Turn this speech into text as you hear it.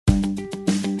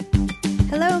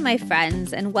Hello, my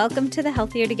friends, and welcome to the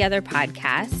Healthier Together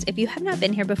podcast. If you have not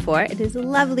been here before, it is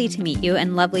lovely to meet you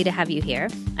and lovely to have you here.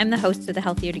 I'm the host of the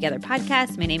Healthier Together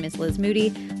podcast. My name is Liz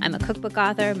Moody. I'm a cookbook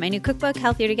author. My new cookbook,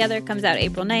 Healthier Together, comes out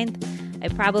April 9th. I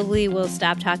probably will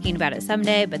stop talking about it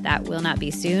someday, but that will not be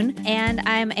soon. And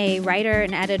I'm a writer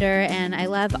and editor, and I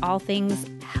love all things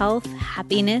health,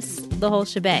 happiness, the whole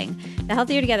shebang. The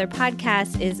Healthier Together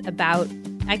podcast is about,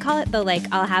 I call it the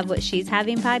I'll have what she's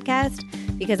having podcast,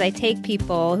 because I take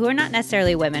people who are not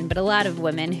necessarily women, but a lot of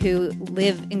women who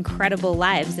live incredible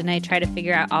lives, and I try to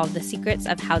figure out all the secrets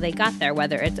of how they got there,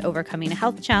 whether it's overcoming a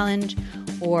health challenge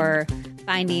or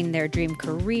finding their dream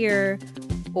career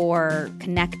or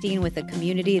connecting with a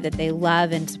community that they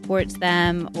love and supports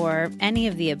them, or any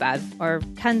of the above, or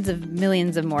tons of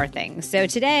millions of more things. So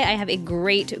today I have a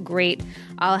great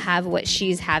I'll have what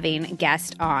she's having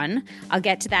guest on. I'll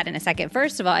get to that in a second.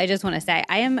 First of all, I just want to say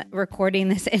I am recording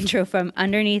this intro from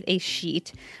underneath a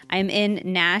sheet. I'm in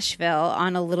Nashville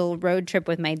on a little road trip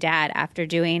with my dad after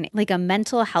doing a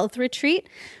mental health retreat,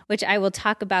 which I will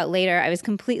talk about later. I was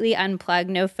completely unplugged,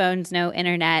 no phones, no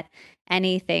internet,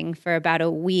 anything for about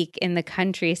a week in the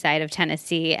countryside of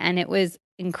Tennessee, and it was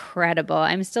incredible.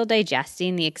 I'm still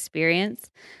digesting the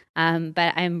experience,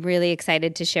 but I'm really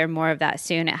excited to share more of that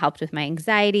soon. It helped with my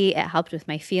anxiety. It helped with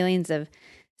my feelings of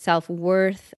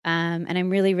self-worth, and I'm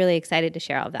really excited to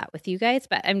share all of that with you guys.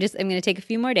 But I'm going to take a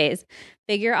few more days,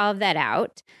 figure all of that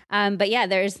out. But yeah,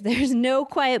 there's no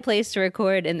quiet place to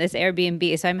record in this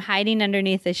Airbnb, so I'm hiding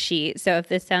underneath a sheet. So if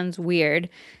this sounds weird,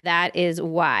 that is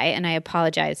why, and I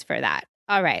apologize for that.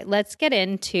 All right, let's get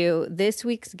into this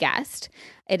week's guest.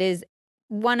 It is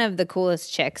one of the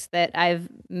coolest chicks that I've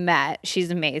met. She's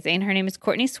amazing. Her name is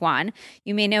Courtney Swan.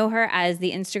 You may know her as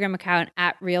the Instagram account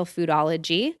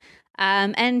 @RealFoodology.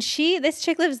 And this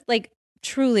chick lives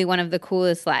truly one of the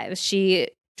coolest lives. She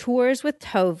tours with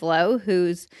Tovlo,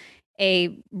 who's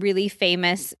a really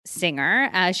famous singer.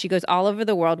 She goes all over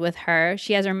the world with her.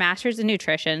 She has her master's in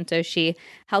nutrition, so she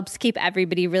helps keep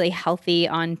everybody really healthy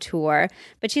on tour.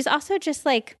 But she's also just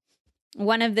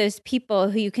one of those people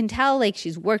who you can tell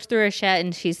she's worked through her shit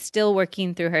and she's still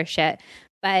working through her shit,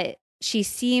 but she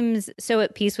seems so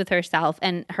at peace with herself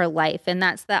and her life. And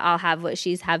that's the I'll have what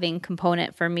she's having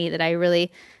component for me that I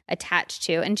really attach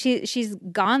to. And she's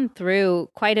gone through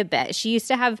quite a bit. She used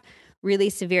to have really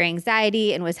severe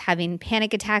anxiety and was having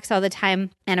panic attacks all the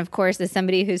time. And of course, as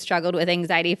somebody who struggled with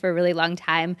anxiety for a really long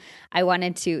time, I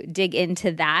wanted to dig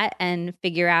into that and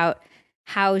figure out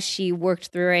how she worked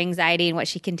through her anxiety and what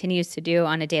she continues to do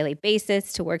on a daily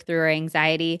basis to work through her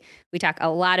anxiety. We talk a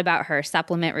lot about her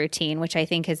supplement routine, which I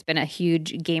think has been a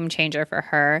huge game changer for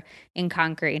her in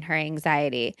conquering her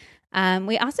anxiety.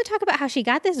 We also talk about how she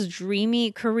got this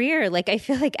dreamy career. I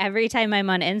feel like every time I'm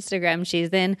on Instagram, she's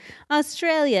in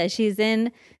Australia, she's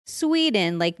in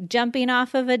Sweden, jumping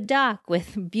off of a dock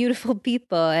with beautiful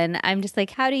people. And I'm just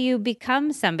how do you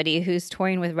become somebody who's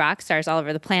touring with rock stars all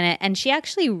over the planet? And she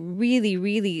actually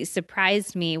really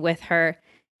surprised me with her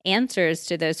answers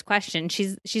to those questions.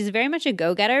 She's very much a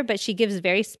go-getter, but she gives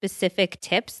very specific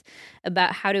tips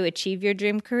about how to achieve your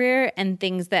dream career and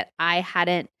things that I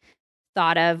hadn't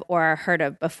thought of or heard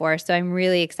of before. So I'm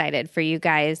really excited for you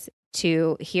guys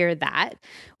to hear that.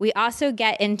 We also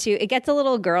get into, it gets a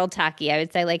little girl talky, I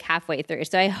would say halfway through.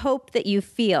 So I hope that you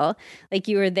feel like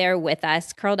you were there with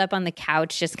us, curled up on the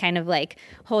couch, just kind of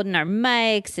holding our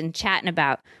mics and chatting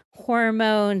about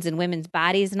hormones and women's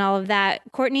bodies and all of that.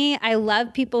 Courtney, I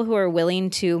love people who are willing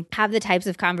to have the types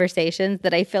of conversations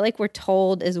that I feel like we're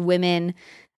told as women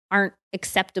aren't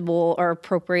acceptable or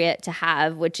appropriate to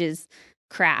have, which is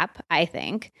crap, I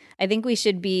think. I think we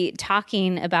should be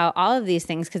talking about all of these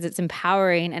things because it's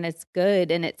empowering and it's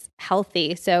good and it's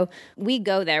healthy. So we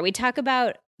go there. We talk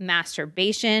about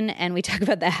masturbation and we talk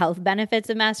about the health benefits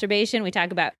of masturbation. We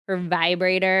talk about her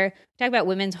vibrator. We talk about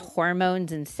women's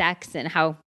hormones and sex and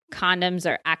how condoms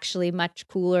are actually much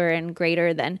cooler and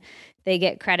greater than they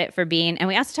get credit for being. And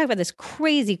we also talk about this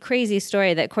crazy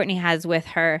story that Courtney has with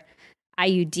her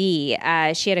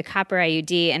IUD. She had a copper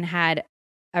IUD and had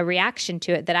a reaction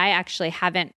to it that I actually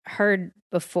haven't heard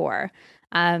before.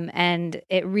 And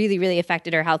it really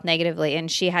affected her health negatively.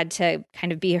 And she had to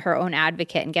kind of be her own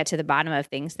advocate and get to the bottom of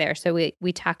things there. So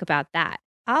we talk about that.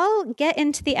 I'll get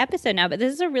into the episode now, but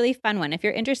this is a really fun one. If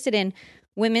you're interested in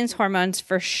women's hormones,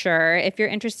 for sure. If you're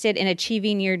interested in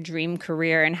achieving your dream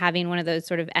career and having one of those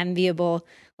sort of enviable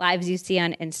lives you see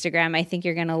on Instagram, I think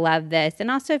you're going to love this. And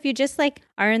also, if you just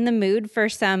are in the mood for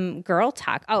some girl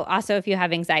talk. Oh, also, if you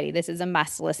have anxiety, this is a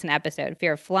must listen episode. If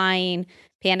you're flying,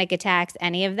 panic attacks,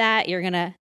 any of that, you're going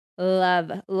to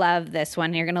Love this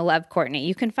one. You're going to love Courtney.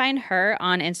 You can find her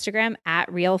on Instagram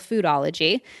at Real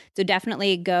Foodology. So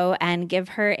definitely go and give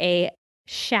her a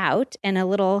shout and a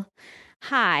little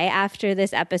hi after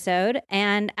this episode.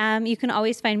 And you can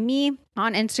always find me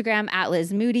on Instagram at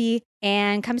Liz Moody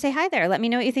and come say hi there. Let me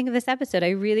know what you think of this episode. I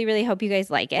really, really hope you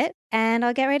guys like it. And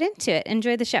I'll get right into it.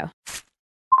 Enjoy the show.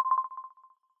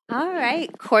 All right,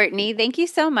 Courtney, thank you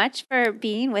so much for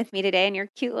being with me today in your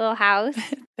cute little house.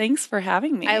 Thanks for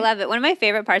having me. I love it. One of my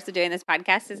favorite parts of doing this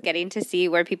podcast is getting to see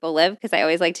where people live because I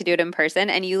always like to do it in person.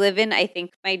 And you live in, I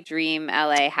think, my dream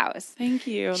LA house. Thank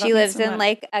you. She lives in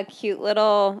like a cute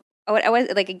little, what was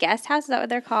it, like a guest house? Is that what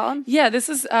they're called? Yeah, this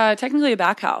is technically a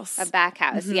back house. A back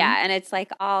house, yeah. And it's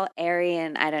like all airy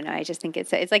and I don't know. I just think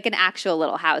it's like an actual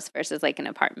little house versus like an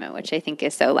apartment, which I think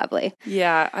is so lovely.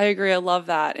 Yeah, I agree. I love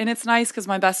that. And it's nice because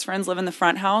my best friends live in the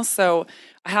front house. So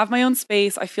I have my own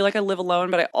space. I feel like I live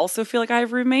alone, but I also feel like I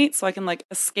have roommates. So I can like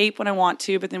escape when I want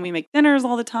to, but then we make dinners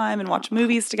all the time and watch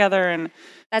movies together. And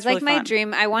that's like really my dream.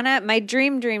 My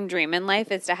dream in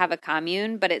life is to have a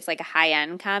commune, but it's like a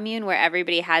high-end commune where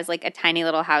everybody has like a tiny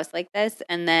little house like this.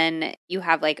 And then you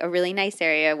have like a really nice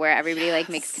area where everybody like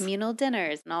makes communal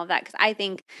dinners and all of that. Cause I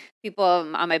think people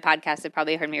on my podcast have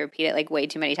probably heard me repeat it like way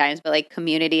too many times, but like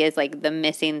community is like the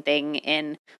missing thing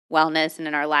in wellness and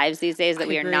in our lives these days that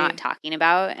we are not talking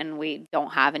about and we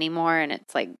don't have anymore. And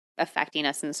it's like affecting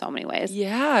us in so many ways.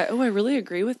 Yeah. Oh, I really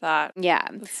agree with that. Yeah.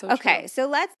 That's so okay. True.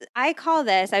 So I call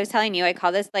this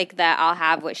like the I'll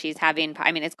have what she's having.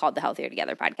 I mean, it's called the Healthier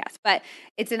Together podcast, but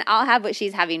it's an I'll have what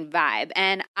she's having vibe.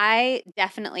 And I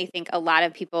definitely think a lot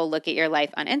of people look at your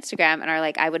life on Instagram and are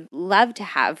like, I would love to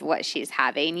have what she's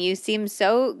having. You seem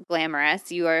so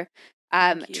glamorous. You are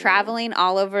traveling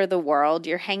all over the world.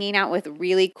 You're hanging out with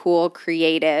really cool,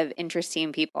 creative,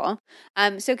 interesting people.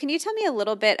 So can you tell me a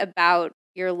little bit about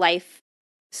your life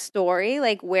story,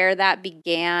 like where that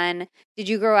began? Did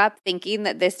you grow up thinking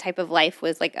that this type of life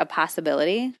was like a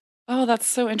possibility? Oh, that's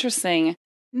so interesting.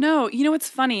 No, it's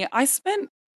funny. I spent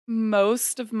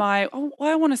most of my,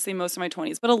 I want to say most of my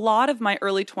 20s, but a lot of my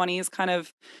early 20s kind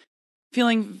of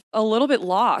feeling a little bit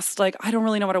lost. Like, I don't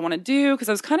really know what I want to do because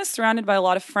I was kind of surrounded by a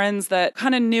lot of friends that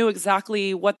kind of knew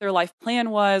exactly what their life plan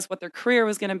was, what their career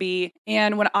was going to be.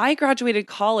 And when I graduated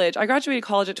college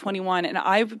at 21 and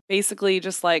I basically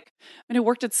just I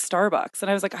worked at Starbucks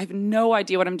and I was like, I have no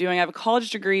idea what I'm doing. I have a college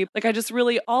degree. Like,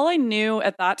 all I knew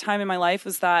at that time in my life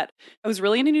was that I was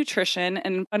really into nutrition.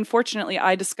 And unfortunately,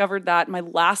 I discovered that my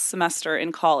last semester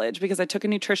in college because I took a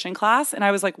nutrition class and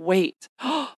I was like, wait,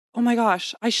 oh my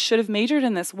gosh, I should have majored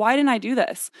in this. Why didn't I do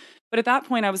this? But at that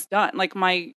point, I was done. Like,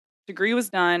 my degree was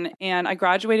done and I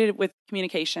graduated with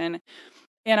communication.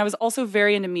 And I was also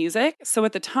very into music. So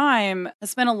at the time, I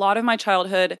spent a lot of my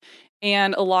childhood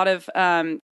and a lot of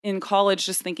in college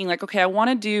just thinking like, okay, I want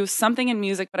to do something in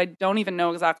music, but I don't even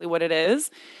know exactly what it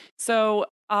is. So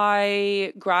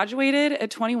I graduated at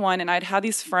 21 and I'd had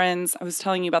these friends, I was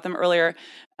telling you about them earlier,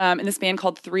 in this band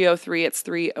called 303. It's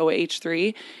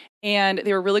 3OH3. And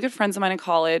they were really good friends of mine in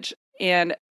college.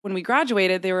 And when we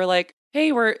graduated, they were like,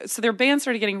 hey, so their band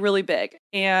started getting really big.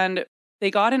 And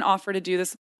they got an offer to do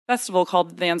this festival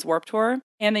called Vans Warped Tour.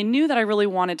 And they knew that I really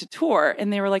wanted to tour.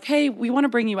 And they were like, hey, we want to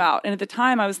bring you out. And at the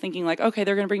time I was thinking like, okay,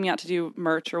 they're going to bring me out to do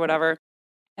merch or whatever.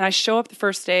 And I show up the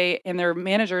first day and their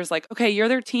manager is like, okay, you're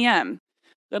their TM.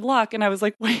 Good luck. And I was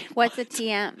like, wait, what's a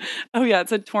TM? Oh yeah,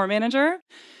 it's a tour manager.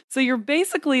 So you're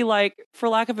basically like, for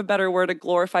lack of a better word, a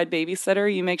glorified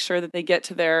babysitter. You make sure that they get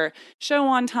to their show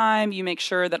on time. You make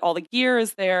sure that all the gear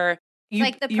is there.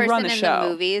 Like the person in the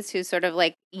movies who's sort of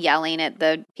like yelling at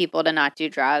the people to not do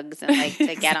drugs and like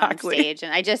to get on stage.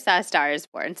 And I just saw A Star Is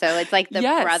Born. So it's like the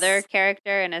brother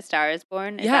character in A Star Is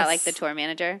Born. Is that like the tour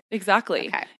manager? Exactly.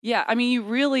 Okay. Yeah. I mean, you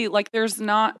really there's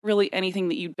not really anything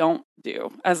that you don't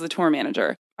do as the tour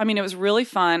manager. I mean, it was really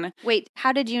fun. Wait,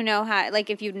 how did you know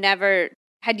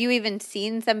had you even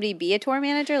seen somebody be a tour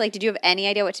manager? Like, did you have any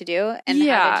idea what to do? And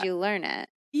how did you learn it?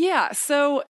 Yeah.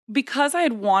 So because I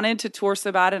had wanted to tour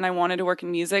so bad and I wanted to work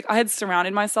in music, I had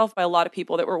surrounded myself by a lot of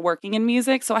people that were working in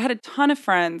music. So I had a ton of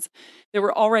friends that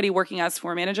were already working as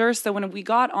tour managers. So when we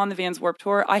got on the Vans Warped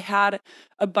Tour, I had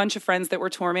a bunch of friends that were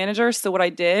tour managers. So what I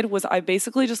did was I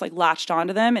basically just latched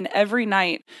onto them. And every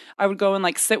night I would go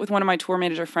and sit with one of my tour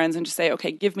manager friends and just say,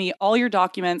 okay, give me all your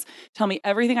documents. Tell me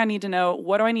everything I need to know.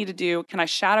 What do I need to do? Can I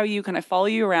shadow you? Can I follow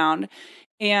you around?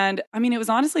 And I mean, it was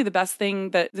honestly the best thing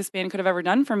that this band could have ever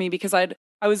done for me because I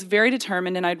was very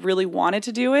determined and I'd really wanted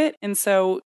to do it. And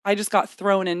so I just got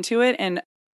thrown into it. And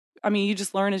I mean, you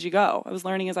just learn as you go. I was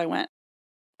learning as I went.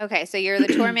 Okay. So you're the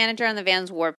tour manager on the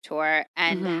Vans Warped Tour.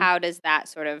 And how does that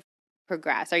sort of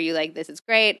progress? Are you like, this is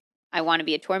great. I want to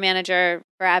be a tour manager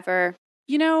forever?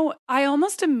 You know, I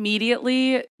almost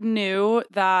immediately knew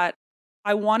that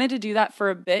I wanted to do that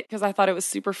for a bit because I thought it was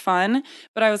super fun.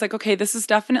 But I was like, okay, this is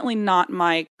definitely not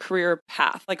my career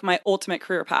path, like my ultimate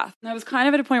career path. And I was kind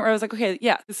of at a point where I was like, okay,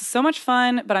 yeah, this is so much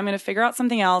fun, but I'm going to figure out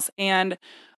something else. And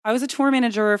I was a tour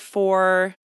manager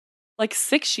for like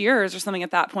 6 years or something at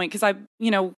that point because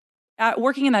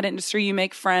working in that industry, you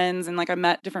make friends and like I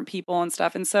met different people and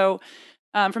stuff. And so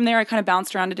from there, I kind of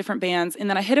bounced around to different bands. And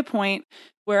then I hit a point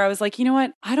where I was like, you know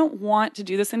what? I don't want to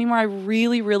do this anymore. I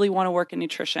really, really want to work in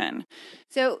nutrition.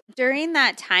 So during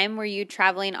that time, were you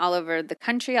traveling all over the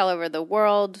country, all over the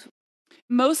world?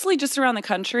 Mostly just around the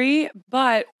country.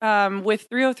 But with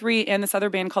 303 and this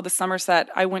other band called the Somerset,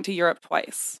 I went to Europe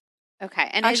twice. Okay.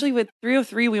 And actually, with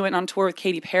 303, we went on tour with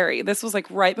Katy Perry. This was like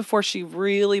right before she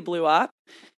really blew up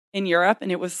in Europe,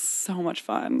 and it was so much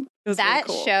fun. It was that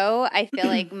really cool. show, I feel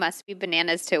like, must be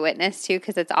bananas to witness too,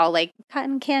 because it's all like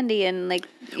cotton candy and like.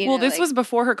 This was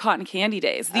before her cotton candy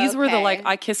days. These were the like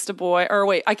I kissed a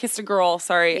girl.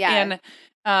 Sorry, yeah.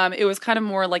 And it was kind of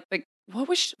more like the what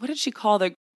did she call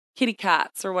the kitty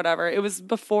cats or whatever? It was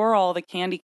before all the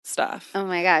candy stuff. Oh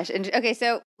my gosh! And okay,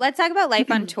 so let's talk about life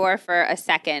on tour for a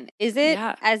second. Is it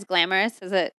as glamorous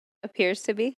as it appears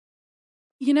to be?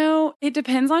 You know, it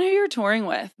depends on who you're touring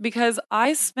with because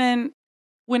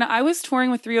when I was touring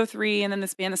with 303 and then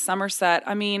this band, the Somerset,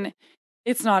 I mean,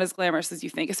 it's not as glamorous as you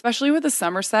think, especially with the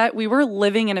Somerset. We were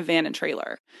living in a van and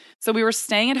trailer. So we were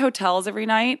staying at hotels every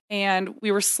night and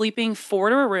we were sleeping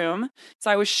 4 to a room. So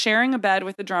I was sharing a bed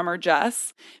with the drummer,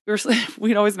 Jess.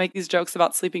 We'd always make these jokes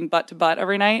about sleeping butt to butt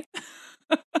every night.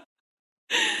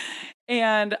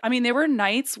 And I mean, there were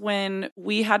nights when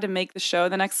we had to make the show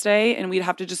the next day and we'd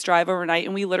have to just drive overnight.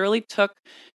 And we literally took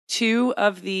 2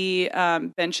 of the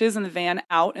benches in the van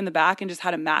out in the back and just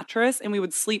had a mattress and we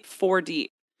would sleep 4 deep.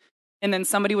 And then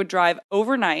somebody would drive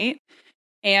overnight.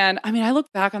 And I mean, I look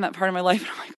back on that part of my life and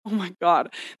I'm like, oh my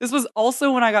God. This was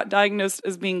also when I got diagnosed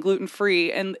as being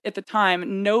gluten-free. And at the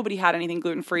time, nobody had anything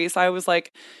gluten-free. So I was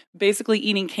like basically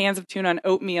eating cans of tuna and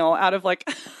oatmeal out of like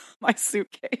my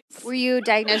suitcase. Were you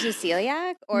diagnosed with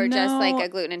celiac or just like a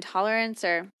gluten intolerance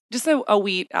or? Just a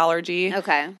wheat allergy.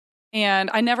 Okay.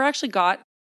 And I never actually got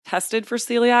tested for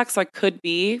celiac, so I could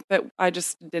be, but I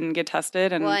just didn't get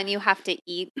tested. And you have to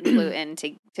eat gluten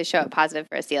to show it positive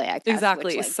for a celiac test.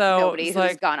 Exactly. Which, so nobody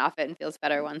who's gone off it and feels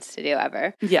better wants to do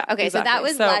ever. Yeah. Okay, exactly. So that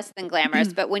was less than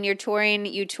glamorous. But when you're touring,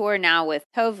 you tour now with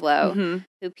Tove Lo,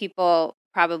 who people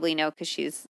probably know because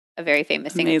she's a very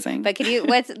famous singer. Amazing. But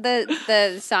what's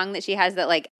the song that she has that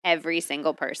like every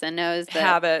single person knows?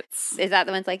 Habits. Is that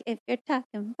the one's like, if you're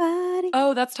talking body?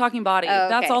 Oh, that's Talking Body. Oh, okay.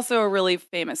 That's also a really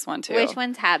famous one too. Which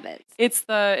one's Habits?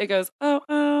 It goes, oh.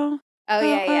 Oh,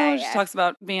 yeah. She talks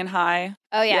about being high.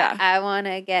 Oh, yeah. I want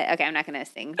to okay, I'm not going to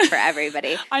sing for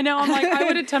everybody. I know. I'm like, I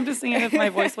would attempt to sing it if my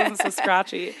voice wasn't so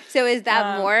scratchy. So is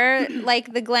that more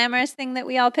like the glamorous thing that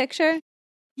we all picture?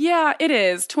 Yeah, it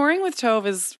is. Touring with Tove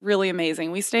is really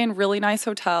amazing. We stay in really nice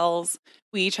hotels.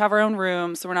 We each have our own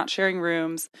rooms, so we're not sharing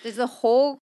rooms. Does the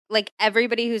whole, like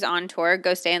everybody who's on tour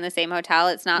go stay in the same hotel?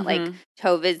 It's not like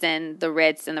Tove is in the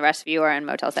Ritz and the rest of you are in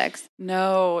Motel 6?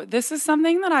 No, this is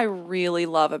something that I really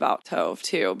love about Tove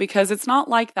too, because it's not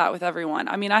like that with everyone.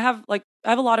 I mean, I have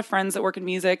a lot of friends that work in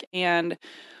music and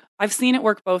I've seen it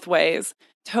work both ways.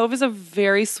 Tove is a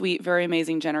very sweet, very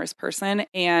amazing, generous person.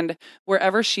 And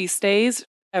wherever she stays,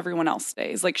 everyone else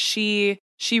stays. Like she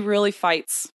really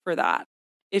fights for that.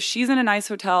 If she's in a nice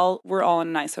hotel, we're all in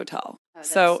a nice hotel. Oh,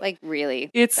 so like really,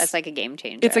 that's like a game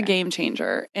changer. It's a game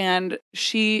changer. And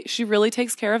she really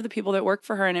takes care of the people that work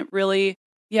for her. And it really,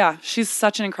 she's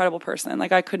such an incredible person.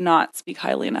 Like I could not speak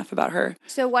highly enough about her.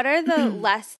 So what are the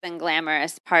less than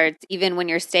glamorous parts, even when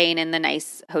you're staying in the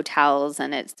nice hotels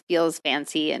and it feels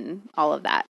fancy and all of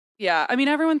that? Yeah. I mean,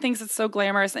 everyone thinks it's so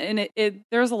glamorous and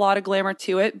there's a lot of glamour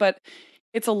to it, but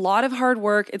it's a lot of hard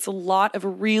work. It's a lot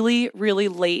of really, really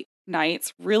late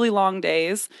nights, really long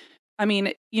days. I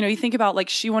mean, you think about like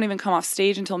she won't even come off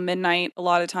stage until midnight a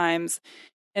lot of times.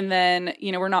 And then,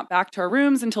 we're not back to our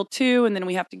rooms until 2. And then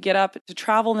we have to get up to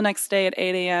travel the next day at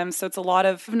 8 a.m. So it's a lot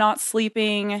of not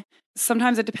sleeping.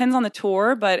 Sometimes it depends on the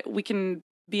tour, but we can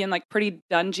be in like pretty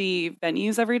dungy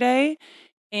venues every day.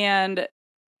 And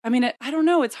I mean, I don't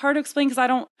know. It's hard to explain because I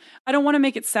don't want to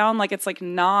make it sound like it's like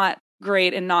not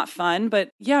great and not fun. But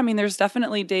yeah, I mean, there's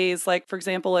definitely days like, for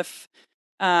example, if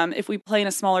we play in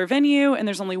a smaller venue and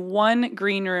there's only one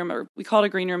green room, or we call it a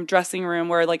green room, dressing room,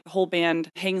 where like the whole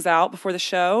band hangs out before the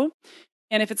show.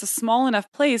 And if it's a small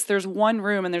enough place, there's one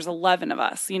room and there's 11 of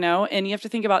us, and you have to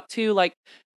think about too, like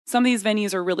some of these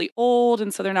venues are really old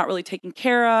and so they're not really taken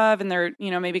care of, and they're,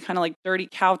 maybe kind of like dirty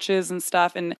couches and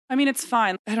stuff. And I mean, it's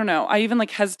fine. I don't know. I even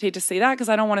like hesitate to say that because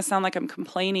I don't want to sound like I'm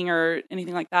complaining or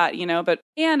anything like that,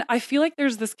 and I feel like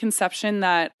there's this conception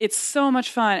that it's so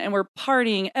much fun and we're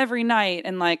partying every night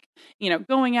and like,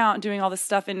 going out and doing all this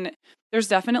stuff. And there's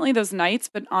definitely those nights,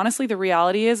 but honestly, the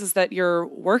reality is that you're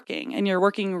working and you're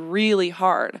working really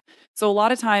hard. So a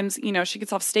lot of times, she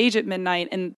gets off stage at midnight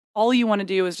and all you want to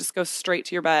do is just go straight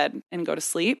to your bed and go to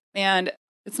sleep. And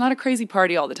it's not a crazy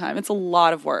party all the time. It's a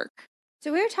lot of work.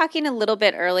 So we were talking a little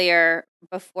bit earlier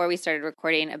before we started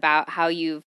recording about how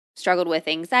you've struggled with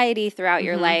anxiety throughout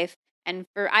your life. And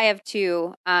I have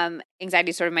too. Anxiety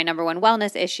is sort of my number one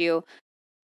wellness issue.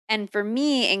 And for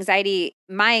me,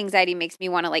 my anxiety makes me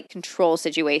want to like control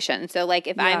situations. So like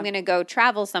if I'm going to go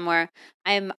travel somewhere,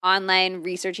 I'm online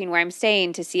researching where I'm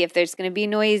staying to see if there's going to be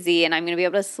noisy and I'm going to be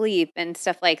able to sleep and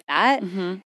stuff like that.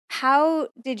 How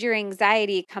did your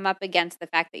anxiety come up against the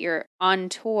fact that you're on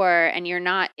tour and you're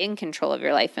not in control of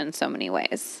your life in so many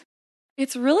ways?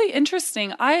 It's really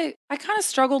interesting. I kind of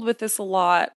struggled with this a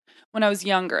lot when I was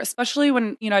younger, especially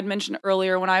when, I'd mentioned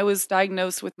earlier when I was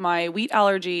diagnosed with my wheat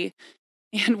allergy.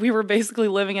 And we were basically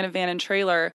living in a van and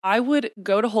trailer. I would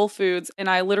go to Whole Foods and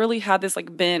I literally had this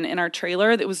like bin in our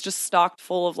trailer that was just stocked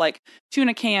full of like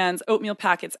tuna cans, oatmeal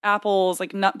packets, apples,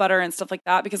 like nut butter and stuff like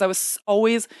that, because I was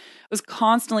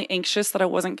constantly anxious that I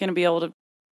wasn't going to be able to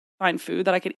find food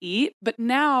that I could eat. But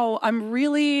now I'm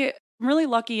really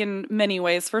lucky in many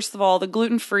ways. First of all, the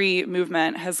gluten-free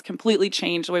movement has completely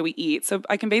changed the way we eat. So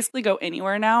I can basically go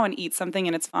anywhere now and eat something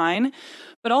and it's fine.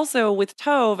 But also with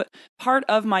Tove, part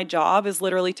of my job is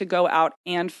literally to go out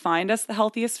and find us the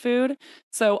healthiest food.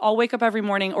 So I'll wake up every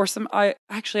morning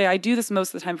I do this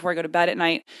most of the time before I go to bed at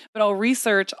night, but I'll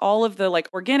research all of the like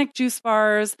organic juice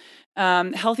bars,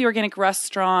 healthy organic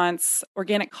restaurants,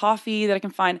 organic coffee that I can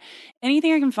find,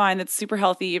 anything I can find that's super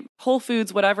healthy, Whole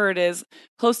Foods, whatever it is,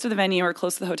 close to the venue or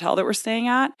close to the hotel that we're staying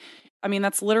at. I mean,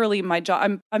 that's literally my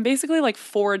job. I'm basically like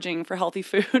foraging for healthy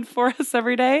food for us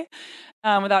every day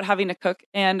without having to cook.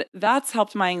 And that's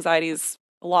helped my anxieties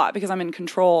a lot because I'm in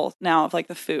control now of like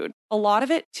the food. A lot of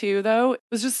it too, though,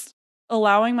 was just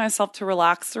allowing myself to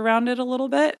relax around it a little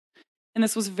bit. And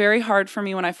this was very hard for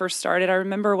me when I first started. I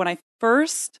remember when I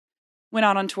first went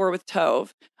out on tour with Tove,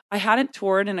 I hadn't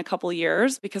toured in a couple of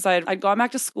years because I'd gone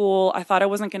back to school. I thought I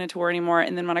wasn't going to tour anymore.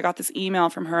 And then when I got this email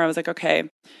from her, I was like, okay,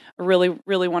 I really,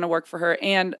 really want to work for her.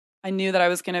 And I knew that I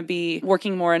was going to be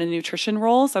working more in a nutrition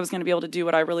role. So I was going to be able to do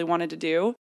what I really wanted to do.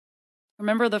 I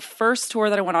remember the first tour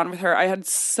that I went on with her, I had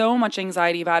so much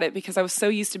anxiety about it because I was so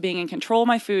used to being in control of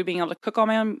my food, being able to cook all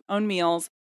my own meals.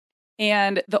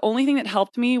 And the only thing that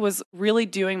helped me was really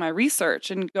doing my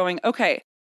research and going, okay,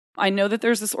 I know that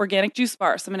there's this organic juice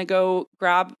bar, so I'm going to go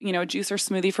grab, a juice or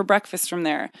smoothie for breakfast from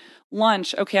there.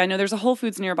 Lunch, okay, I know there's a Whole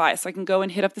Foods nearby, so I can go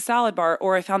and hit up the salad bar.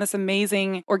 Or I found this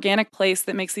amazing organic place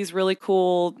that makes these really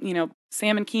cool,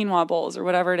 salmon quinoa bowls or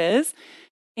whatever it is.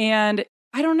 And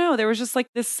I don't know, there was just like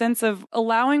this sense of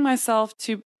allowing myself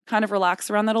to kind of relax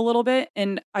around that a little bit.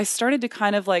 And I started to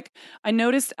kind of like, I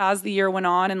noticed as the year went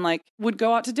on and like would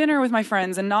go out to dinner with my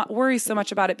friends and not worry so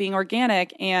much about it being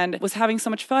organic and was having so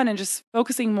much fun and just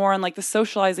focusing more on like the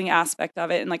socializing aspect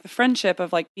of it and like the friendship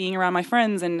of like being around my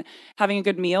friends and having a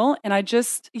good meal. And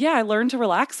I learned to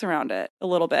relax around it a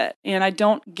little bit. And I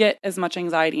don't get as much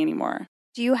anxiety anymore.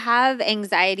 Do you have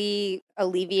anxiety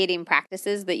alleviating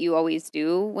practices that you always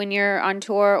do when you're on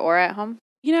tour or at home?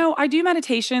 I do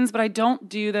meditations, but I don't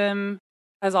do them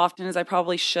as often as I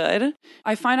probably should.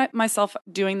 I find myself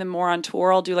doing them more on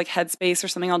tour. I'll do like Headspace or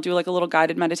something. I'll do like a little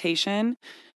guided meditation.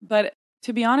 But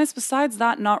to be honest, besides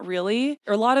that, not really.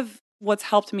 A lot of what's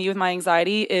helped me with my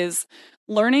anxiety is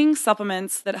learning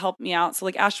supplements that help me out. So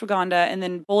like ashwagandha, and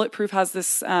then Bulletproof has this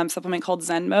supplement called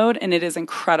Zen Mode, and it is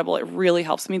incredible. It really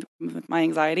helps me with my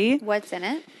anxiety. What's in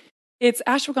it? It's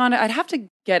ashwagandha. I'd have to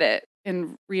get it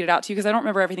and read it out to you because I don't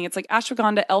remember everything. It's like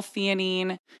ashwagandha,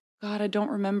 L-theanine. God, I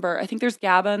don't remember. I think there's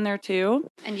GABA in there too.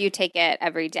 And you take it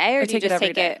every day, or do you just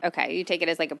take it? Okay, you take it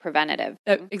as like a preventative.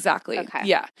 Exactly. Okay.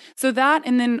 Yeah. So that,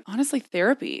 and then honestly,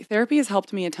 therapy. Therapy has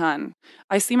helped me a ton.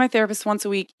 I see my therapist once a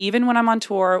week, even when I'm on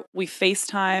tour. We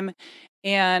FaceTime,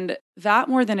 and that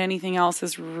more than anything else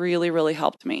has really, really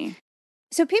helped me.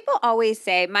 So people always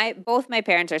say, both my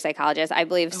parents are psychologists, I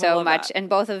believe so much, and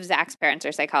both of Zach's parents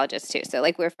are psychologists too. So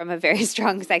like we're from a very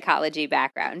strong psychology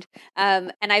background,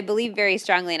 and I believe very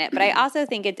strongly in it. But I also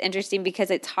think it's interesting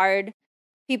because it's hard.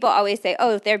 People always say,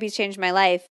 "Oh, therapy's changed my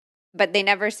life," but they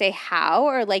never say how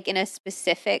or like in a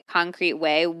specific, concrete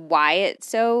way why it's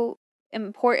so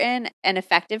important and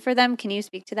effective for them. Can you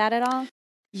speak to that at all?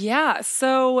 Yeah.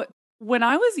 So when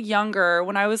I was younger,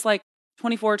 when I was like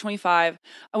 24, 25,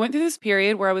 I went through this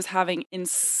period where I was having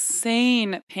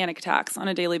insane panic attacks on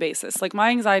a daily basis. Like my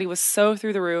anxiety was so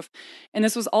through the roof. And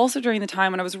this was also during the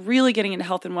time when I was really getting into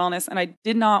health and wellness and I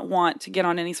did not want to get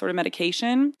on any sort of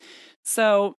medication.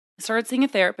 So I started seeing a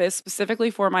therapist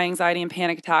specifically for my anxiety and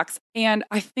panic attacks. And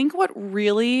I think what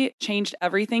really changed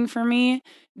everything for me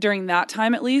during that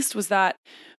time, at least, was that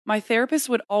my therapist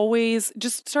would always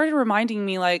just started reminding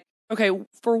me like, okay,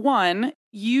 for one,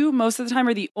 you most of the time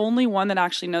are the only one that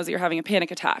actually knows that you're having a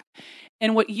panic attack.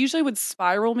 And what usually would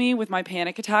spiral me with my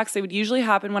panic attacks, they would usually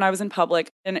happen when I was in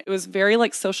public and it was very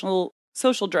like social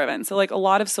driven. So like a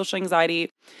lot of social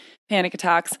anxiety, panic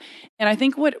attacks. And I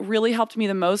think what really helped me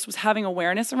the most was having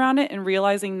awareness around it and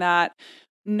realizing that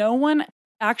no one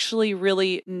actually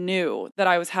really knew that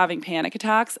I was having panic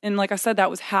attacks. And like I said, that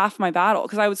was half my battle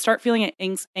because I would start feeling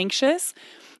anxious.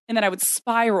 And then I would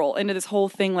spiral into this whole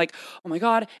thing like, oh my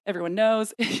God, everyone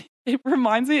knows. It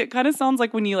reminds me, it kind of sounds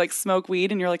like when you like smoke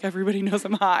weed and you're like, everybody knows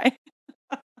I'm high.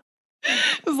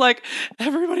 It's like,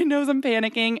 everybody knows I'm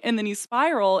panicking. And then you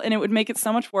spiral and it would make it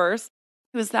so much worse.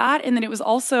 It was that. And then it was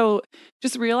also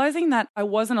just realizing that I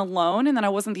wasn't alone and that I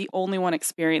wasn't the only one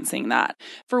experiencing that.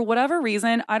 For whatever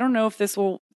reason, I don't know if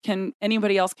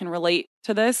anybody else can relate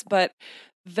to this, but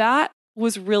that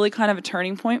was really kind of a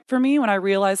turning point for me when I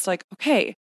realized like,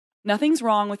 okay, nothing's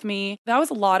wrong with me. That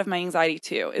was a lot of my anxiety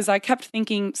too, is I kept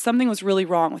thinking something was really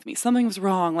wrong with me. Something was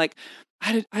wrong. Like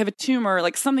I have a tumor,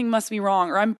 like something must be wrong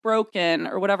or I'm broken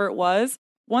or whatever it was.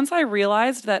 Once I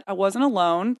realized that I wasn't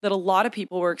alone, that a lot of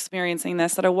people were experiencing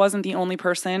this, that I wasn't the only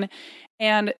person.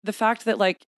 And the fact that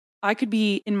like I could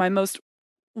be in my most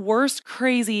worst,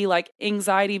 crazy, like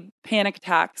anxiety, panic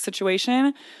attack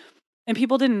situation and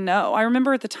people didn't know. I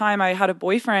remember at the time I had a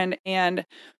boyfriend and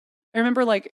I remember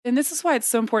like, and this is why it's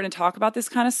so important to talk about this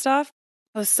kind of stuff.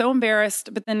 I was so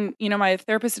embarrassed, but then, my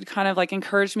therapist had kind of like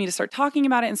encouraged me to start talking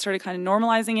about it and started kind of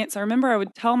normalizing it. So I remember I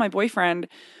would tell my boyfriend,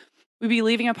 we'd be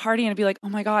leaving a party and I'd be like, oh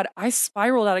my God, I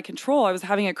spiraled out of control. I was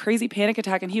having a crazy panic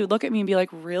attack. And he would look at me and be like,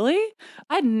 really?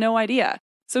 I had no idea.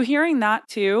 So hearing that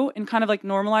too, and kind of like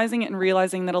normalizing it and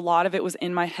realizing that a lot of it was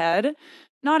in my head,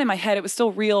 not in my head, it was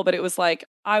still real, but it was like,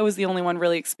 I was the only one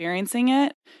really experiencing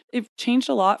it. It changed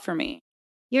a lot for me.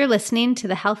 You're listening to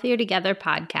the Healthier Together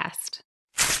podcast.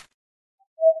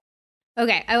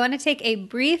 Okay, I want to take a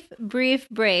brief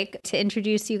break to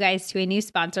introduce you guys to a new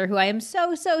sponsor who I am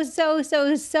so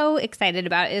excited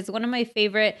about. It is one of my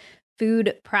favorite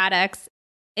food products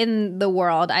in the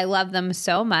world. I love them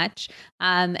so much.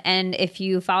 And if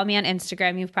you follow me on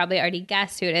Instagram, you've probably already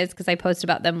guessed who it is because I post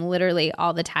about them literally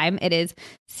all the time. It is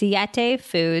Siete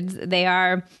Foods. They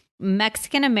are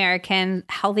Mexican-American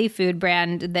healthy food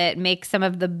brand that makes some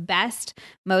of the best,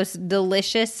 most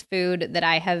delicious food that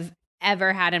I have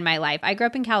ever had in my life. I grew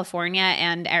up in California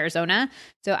and Arizona,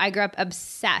 so I grew up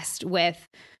obsessed with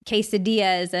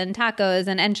quesadillas and tacos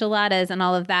and enchiladas and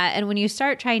all of that. And when you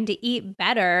start trying to eat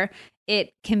better,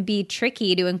 it can be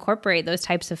tricky to incorporate those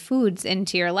types of foods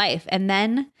into your life. And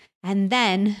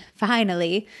then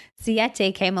finally,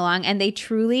 Siete came along and they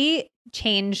truly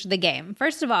changed the game.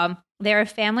 First of all, they're a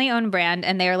family-owned brand,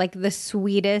 and they're like the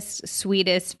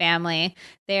sweetest family.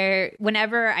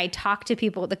 Whenever I talk to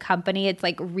people at the company, it's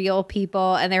like real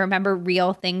people, and they remember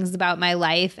real things about my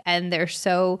life. And they're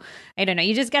so, I don't know,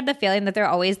 you just get the feeling that they're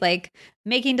always like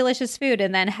making delicious food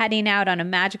and then heading out on a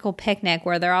magical picnic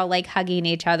where they're all like hugging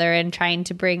each other and trying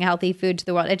to bring healthy food to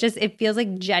the world. It feels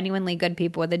like genuinely good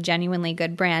people with a genuinely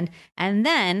good brand. And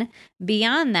then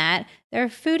beyond that, their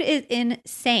food is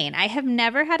insane. I have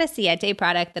never had a Siete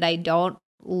product that I don't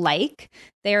like.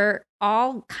 They're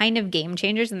all kind of game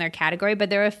changers in their category, but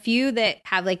there are a few that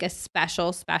have like a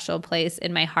special place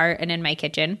in my heart and in my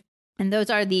kitchen. And those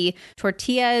are the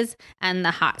tortillas and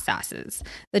the hot sauces.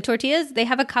 The tortillas, they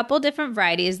have a couple different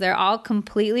varieties. They're all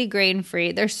completely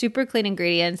grain-free. They're super clean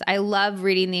ingredients. I love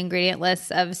reading the ingredient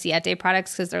lists of Siete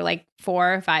products because they're like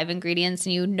 4 or 5 ingredients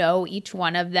and you know each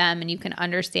one of them and you can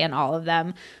understand all of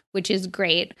them, which is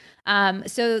great.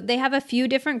 So they have a few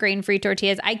different grain-free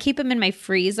tortillas. I keep them in my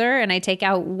freezer and I take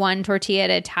out one tortilla at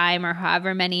a time or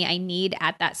however many I need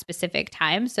at that specific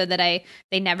time so that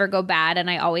they never go bad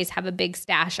and I always have a big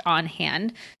stash on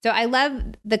hand. So I love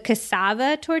the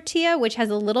cassava tortilla, which has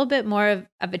a little bit more of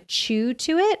a chew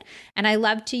to it. And I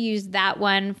love to use that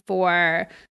one for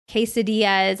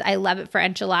quesadillas. I love it for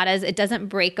enchiladas. It doesn't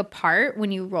break apart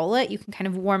when you roll it. You can kind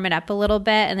of warm it up a little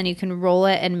bit and then you can roll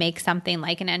it and make something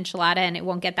like an enchilada, and it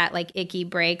won't get that like icky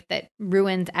break that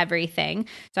ruins everything.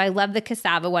 So I love the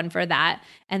cassava one for that.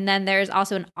 And then there's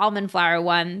also an almond flour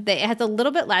one that has a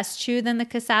little bit less chew than the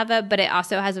cassava, but it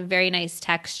also has a very nice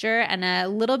texture and a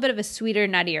little bit of a sweeter,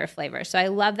 nuttier flavor. So I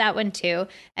love that one too.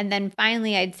 And then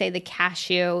finally, I'd say the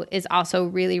cashew is also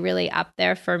really, really up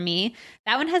there for me.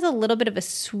 That one has a little bit of a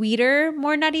sweeter,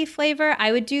 more nutty flavor.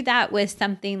 I would do that with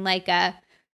something like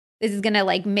this is going to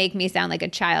like make me sound like a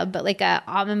child, but like a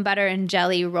almond butter and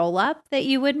jelly roll up that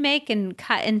you would make and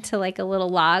cut into like a little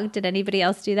log. Did anybody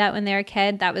else do that when they were a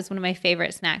kid? That was one of my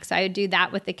favorite snacks. So I would do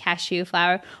that with the cashew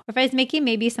flour. Or if I was making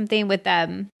maybe something with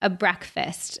a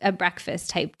breakfast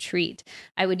type treat,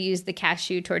 I would use the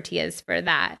cashew tortillas for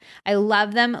that. I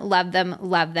love them, love them,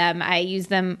 love them. I use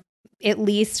them at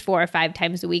least 4 or 5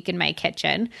 times a week in my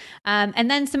kitchen. And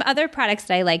then some other products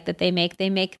that I like that they make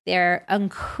their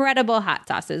incredible hot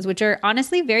sauces, which are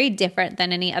honestly very different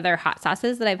than any other hot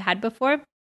sauces that I've had before.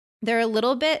 They're a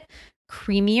little bit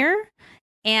creamier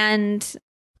and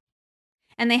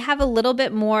they have a little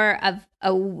bit more of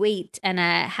a weight and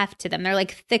a heft to them. They're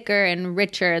like thicker and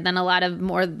richer than a lot of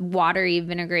more watery,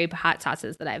 vinegary hot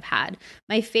sauces that I've had.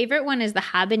 My favorite one is the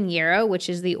habanero, which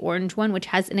is the orange one, which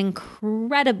has an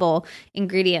incredible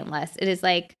ingredient list. It is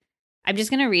like, I'm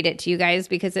just going to read it to you guys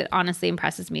because it honestly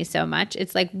impresses me so much.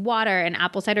 It's like water and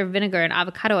apple cider vinegar and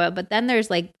avocado oil, but then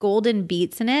there's like golden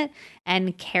beets in it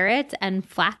and carrots and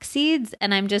flax seeds.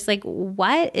 And I'm just like,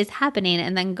 what is happening?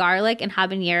 And then garlic and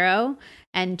habanero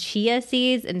and chia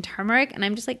seeds and turmeric. And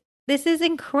I'm just like, this is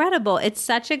incredible. It's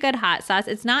such a good hot sauce.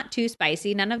 It's not too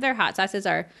spicy. None of their hot sauces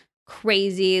are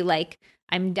crazy, like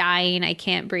I'm dying, I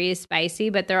can't breathe spicy,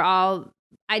 but they're all,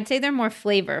 I'd say they're more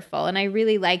flavorful. And I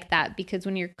really like that because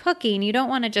when you're cooking, you don't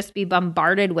want to just be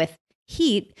bombarded with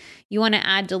heat. You want to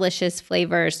add delicious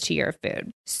flavors to your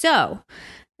food. So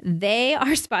they are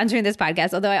sponsoring this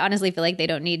podcast, although I honestly feel like they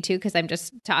don't need to because I'm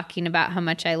just talking about how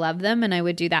much I love them and I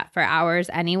would do that for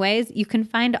hours anyways. You can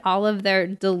find all of their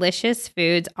delicious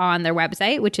foods on their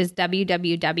website, which is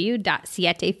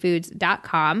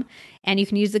www.sietefoods.com. And you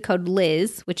can use the code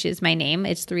Liz, which is my name.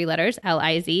 It's 3 letters,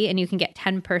 L-I-Z, and you can get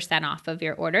 10% off of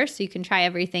your order. So you can try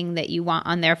everything that you want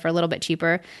on there for a little bit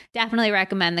cheaper. Definitely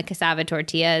recommend the cassava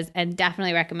tortillas and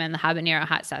definitely recommend the habanero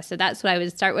hot sauce. So that's what I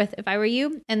would start with if I were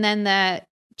you. And then the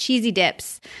cheesy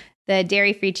dips, the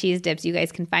dairy-free cheese dips you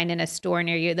guys can find in a store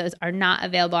near you. Those are not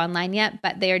available online yet,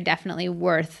 but they are definitely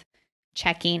worth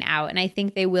checking out. And I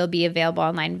think they will be available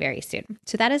online very soon.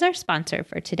 So that is our sponsor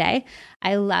for today.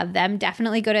 I love them.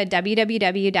 Definitely go to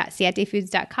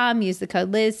www.sietefoods.com. Use the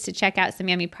code Liz to check out some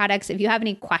yummy products. If you have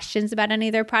any questions about any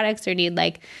of their products or need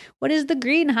like, what does the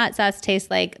green hot sauce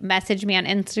taste like? Message me on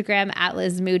Instagram at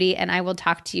Liz Moody and I will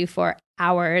talk to you for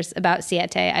hours about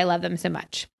Siete. I love them so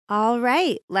much. All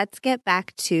right, let's get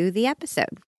back to the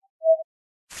episode.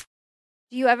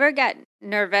 Do you ever get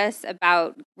nervous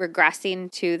about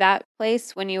regressing to that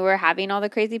place when you were having all the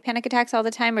crazy panic attacks all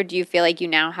the time? Or do you feel like you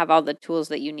now have all the tools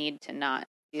that you need to not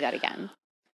do that again?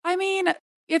 I mean,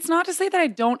 it's not to say that I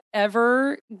don't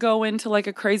ever go into like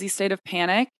a crazy state of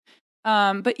panic.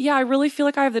 But yeah, I really feel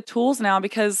like I have the tools now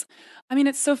because, I mean,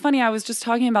 it's so funny. I was just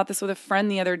talking about this with a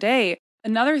friend the other day.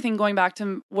 Another thing, going back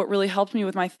to what really helped me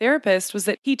with my therapist, was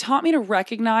that he taught me to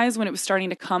recognize when it was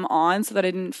starting to come on so that I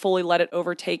didn't fully let it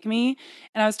overtake me.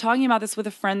 And I was talking about this with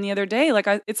a friend the other day. Like,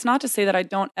 it's not to say that I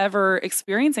don't ever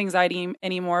experience anxiety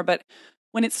anymore, but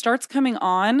when it starts coming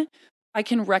on, I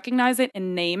can recognize it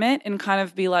and name it and kind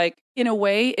of be like, in a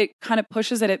way, it kind of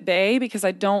pushes it at bay because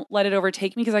I don't let it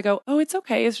overtake me because I go, oh, it's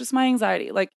okay. It's just my anxiety.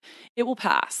 Like, it will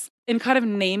pass. And kind of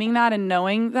naming that and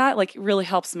knowing that, like, it really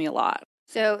helps me a lot.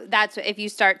 So that's if you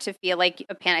start to feel like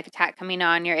a panic attack coming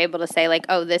on, you're able to say like,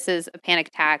 oh, this is a panic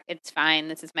attack. It's fine.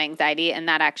 This is my anxiety. And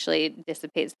that actually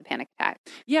dissipates the panic attack.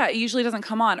 Yeah, it usually doesn't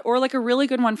come on. Or like a really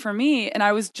good one for me, and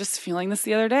I was just feeling this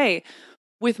the other day.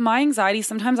 With my anxiety,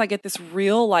 sometimes I get this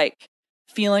real like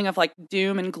feeling of like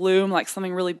doom and gloom, like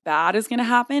something really bad is going to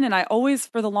happen. And I always,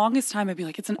 for the longest time, I'd be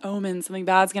like, it's an omen, something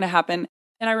bad's going to happen.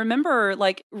 And I remember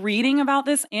like reading about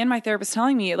this and my therapist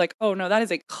telling me like, oh no, that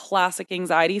is a classic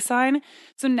anxiety sign.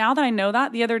 So now that I know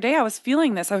that, the other day I was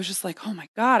feeling this. I was just like, oh my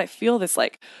God, I feel this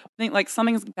like, I think like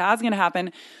something bad's going to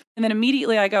happen. And then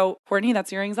immediately I go, Courtney,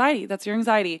 that's your anxiety. That's your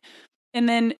anxiety. And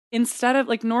then instead of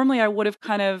like, normally I would have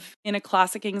kind of in a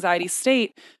classic anxiety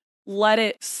state let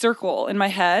it circle in my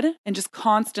head and just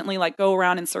constantly like go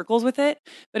around in circles with it.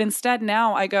 But instead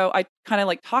now I kind of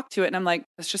like talk to it and I'm like,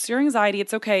 it's just your anxiety.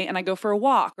 It's okay. And I go for a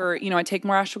walk or, I take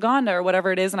more ashwagandha or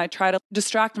whatever it is. And I try to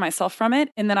distract myself from it.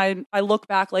 And then I look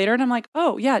back later and I'm like,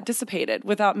 oh yeah, it dissipated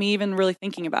without me even really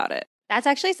thinking about it. That's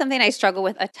actually something I struggle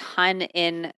with a ton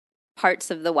in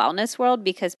parts of the wellness world,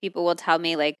 because people will tell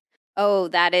me like, oh,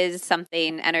 that is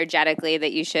something energetically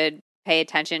that you should pay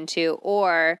attention to.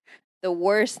 Or the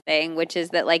worst thing, which is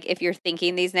that like if you're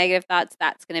thinking these negative thoughts,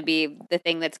 that's going to be the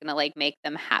thing that's going to like make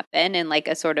them happen in like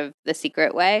a sort of the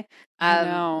secret way.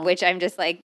 Which I'm just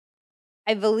like,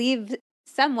 I believe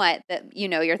somewhat that,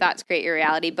 your thoughts create your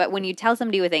reality. But when you tell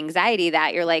somebody with anxiety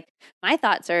that, you're like, my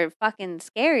thoughts are fucking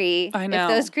scary. I know. If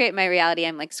those create my reality,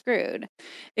 I'm like screwed.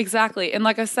 Exactly. And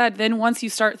like I said, then once you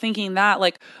start thinking that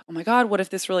like, oh my God, what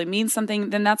if this really means something?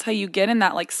 Then that's how you get in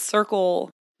that like circle.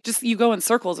 Just you go in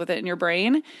circles with it in your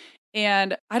brain.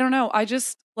 And I don't know. I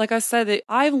just, like I said, that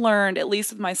I've learned, at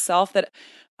least with myself, that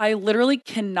I literally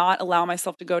cannot allow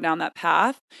myself to go down that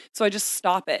path. So I just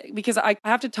stop it because I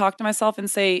have to talk to myself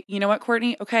and say, you know what,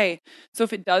 Courtney? Okay. So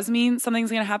if it does mean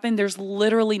something's going to happen, there's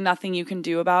literally nothing you can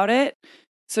do about it.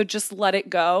 So just let it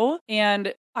go.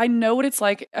 And I know what it's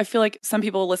like. I feel like some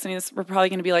people listening to this are probably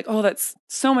going to be like, oh, that's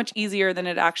so much easier than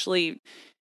it actually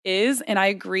is. And I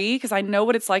agree, because I know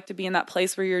what it's like to be in that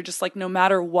place where you're just like, no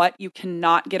matter what, you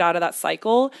cannot get out of that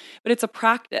cycle. But it's a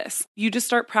practice. You just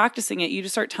start practicing it. You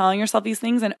just start telling yourself these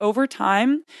things. And over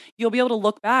time, you'll be able to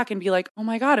look back and be like, oh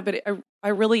my God, but I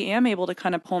really am able to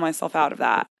kind of pull myself out of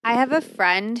that. I have a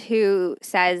friend who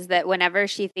says that whenever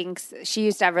she thinks, she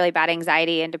used to have really bad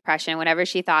anxiety and depression, whenever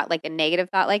she thought like a negative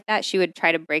thought like that, she would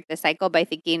try to break the cycle by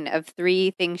thinking of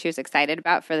 3 things she was excited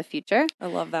about for the future. I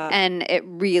love that. And it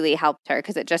really helped her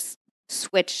because it just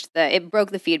it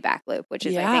broke the feedback loop, which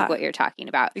is I think what you're talking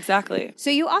about. Exactly.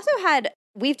 So you also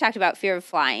we've talked about fear of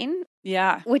flying.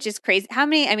 Yeah. Which is crazy. How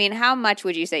much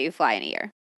would you say you fly in a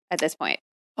year at this point?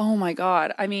 Oh my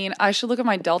God. I mean, I should look at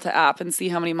my Delta app and see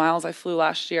how many miles I flew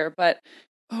last year, but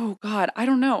oh God, I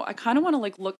don't know. I kind of want to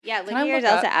like look. Yeah, look at your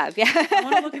Delta app. Yeah. I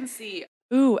want to look and see.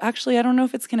 Ooh, actually, I don't know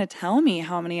if it's going to tell me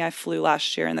how many I flew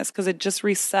last year in this because it just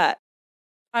reset.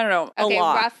 I don't know. Okay, a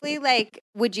lot. Roughly, like,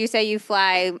 would you say you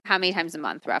fly how many times a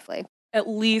month, roughly? At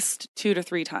least 2 to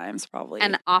 3 times, probably.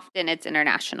 And often it's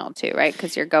international too, right?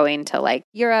 Because you're going to like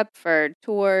Europe for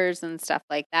tours and stuff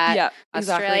like that. Yeah,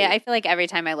 Australia. exactly. I feel like every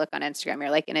time I look on Instagram, you're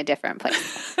like in a different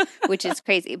place, which is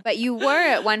crazy. But you were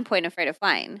at one point afraid of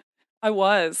flying. I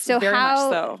was. So very much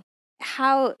so.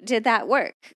 How did that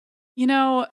work?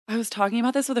 I was talking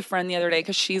about this with a friend the other day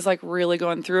because she's like really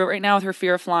going through it right now with her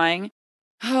fear of flying.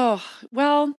 Oh,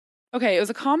 well, okay. It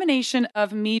was a combination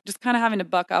of me just kind of having to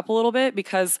buck up a little bit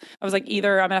because I was like,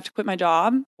 either I'm gonna have to quit my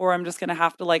job or I'm just gonna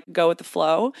have to like go with the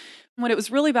flow. When it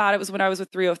was really bad, it was when I was with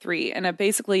 303. And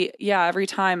every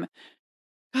time,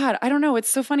 God, I don't know. It's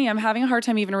so funny. I'm having a hard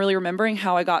time even really remembering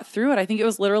how I got through it. I think it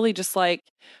was literally just like,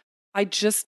 I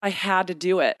had to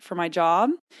do it for my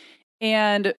job.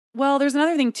 And well, there's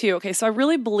another thing too. Okay. So I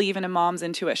really believe in a mom's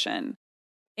intuition.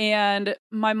 And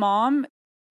my mom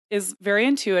is very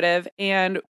intuitive.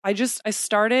 And I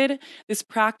started this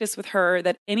practice with her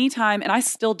that anytime, and I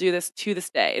still do this to this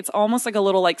day. It's almost like a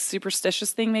little like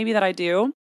superstitious thing maybe that I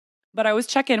do. But I always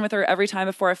check in with her every time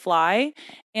before I fly.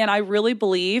 And I really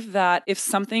believe that if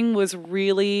something was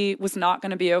not going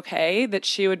to be okay, that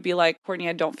she would be like, Courtney,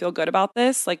 I don't feel good about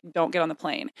this. Like, don't get on the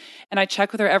plane. And I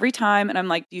check with her every time. And I'm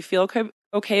like, do you feel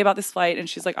okay about this flight? And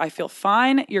she's like, I feel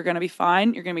fine. You're going to be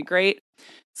fine. You're going to be great.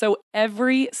 So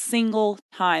every single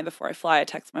time before I fly, I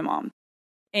text my mom.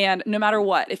 And no matter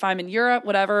what, if I'm in Europe,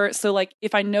 whatever. So like,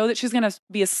 if I know that she's going to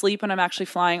be asleep when I'm actually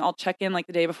flying, I'll check in like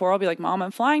the day before. I'll be like, Mom,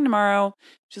 I'm flying tomorrow.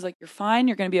 She's like, you're fine.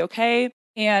 You're going to be okay.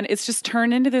 And it's just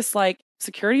turned into this like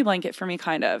security blanket for me,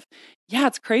 kind of. Yeah,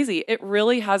 it's crazy. It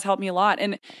really has helped me a lot.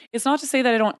 And it's not to say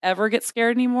that I don't ever get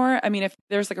scared anymore. I mean, if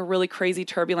there's like a really crazy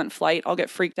turbulent flight, I'll get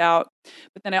freaked out.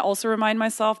 But then I also remind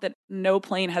myself that no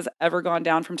plane has ever gone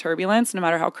down from turbulence, no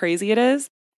matter how crazy it is.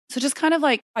 So just kind of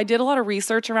like, I did a lot of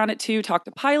research around it too, talked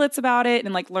to pilots about it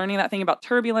and like learning that thing about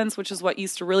turbulence, which is what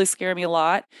used to really scare me a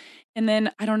lot. And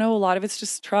then I don't know, a lot of it's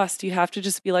just trust. You have to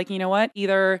just be like, you know what,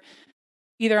 either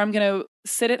I'm going to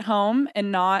sit at home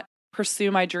and not pursue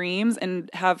my dreams and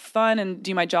have fun and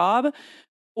do my job,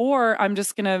 or I'm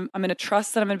going to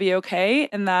trust that I'm going to be okay.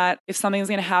 And that if something's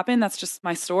going to happen, that's just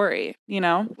my story,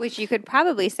 Which you could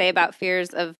probably say about fears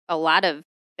of a lot of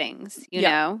things, you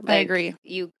know? Like, I agree.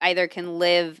 You either can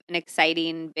live an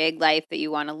exciting, big life that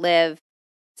you want to live,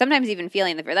 sometimes even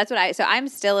feeling the fear. So I'm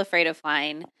still afraid of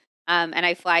flying, and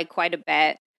I fly quite a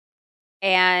bit.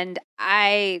 And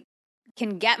I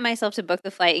can get myself to book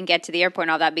the flight and get to the airport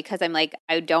and all that because I'm like,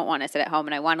 I don't want to sit at home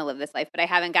and I want to live this life, but I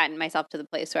haven't gotten myself to the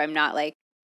place where I'm not like,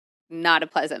 not a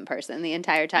pleasant person the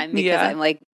entire time because I'm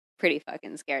like pretty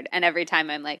fucking scared. And every time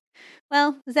I'm like,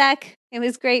 well, Zach, it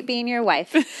was great being your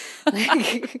wife.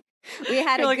 Like, we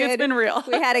had it's been real.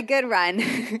 We had a good run.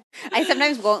 I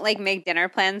sometimes won't like make dinner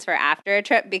plans for after a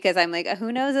trip because I'm like,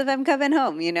 who knows if I'm coming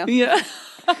home, you know? Yeah.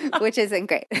 Which isn't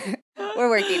great. We're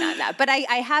working on that. But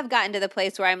I have gotten to the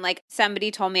place where I'm like,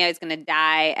 somebody told me I was going to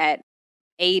die at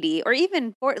 80 or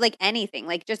even like anything,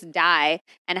 like just die,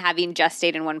 and having just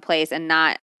stayed in one place and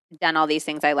not done all these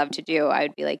things I love to do, I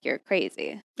would be like, you're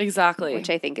crazy. Exactly. Which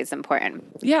I think is important.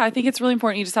 Yeah, I think it's really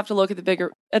important. You just have to look at the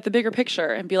bigger picture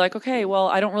and be like, okay, well,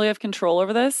 I don't really have control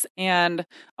over this and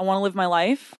I want to live my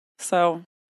life. So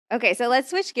okay, so let's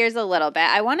switch gears a little bit.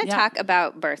 I want to talk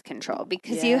about birth control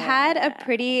because you had a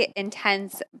pretty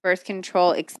intense birth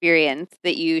control experience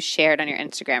that you shared on your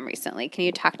Instagram recently. Can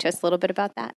you talk to us a little bit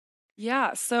about that?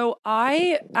 Yeah. So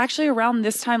I actually around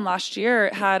this time last year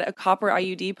had a copper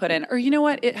IUD put in, or you know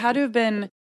what? It had to have been,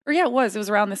 or yeah, it was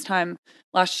around this time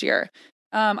last year.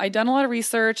 I'd done a lot of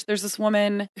research. There's this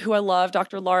woman who I love,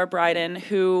 Dr. Laura Briden,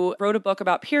 who wrote a book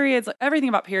about periods, like everything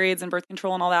about periods and birth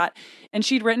control and all that. And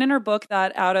she'd written in her book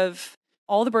that out of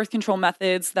all the birth control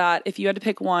methods, that if you had to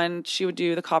pick one, she would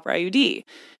do the copper IUD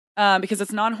because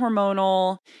it's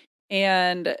non-hormonal.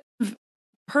 And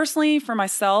personally, for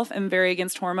myself, I'm very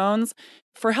against hormones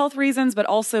for health reasons, but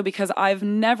also because I've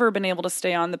never been able to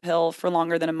stay on the pill for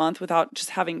longer than a month without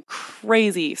just having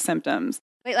crazy symptoms.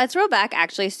 Wait, let's roll back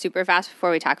actually super fast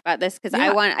before we talk about this because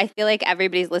I feel like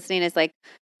everybody's listening is like,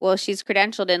 well, she's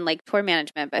credentialed in like tour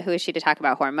management, but who is she to talk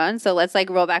about hormones? So let's like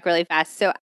roll back really fast.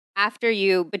 So after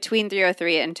you, between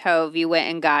 303 and TOVE, you went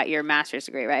and got your master's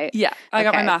degree, right? Yeah, I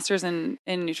got my master's in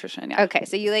nutrition. Yeah. Okay,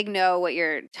 so you like know what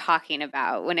you're talking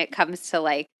about when it comes to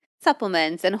like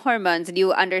supplements and hormones, and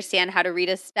you understand how to read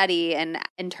a study and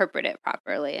interpret it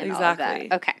properly and all of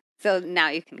that. Okay, so now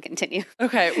you can continue.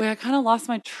 Okay, wait, I kind of lost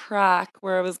my track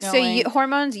where I was going. So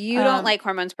hormones, you don't like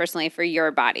hormones personally for your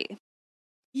body.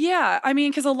 Yeah, I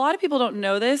mean, because a lot of people don't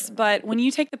know this, but when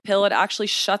you take the pill, it actually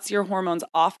shuts your hormones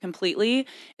off completely.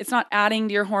 It's not adding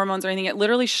to your hormones or anything. It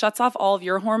literally shuts off all of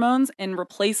your hormones and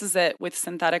replaces it with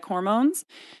synthetic hormones.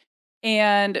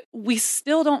 And we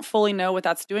still don't fully know what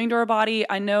that's doing to our body.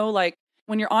 I know, like,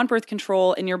 when you're on birth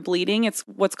control and you're bleeding, it's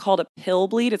what's called a pill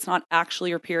bleed. It's not actually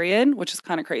your period, which is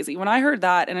kind of crazy. When I heard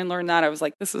that and I learned that, I was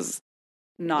like, this is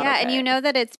not okay. And you know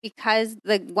that it's because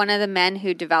one of the men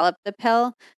who developed the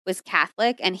pill was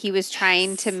Catholic, and he was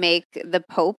trying to make the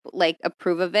Pope like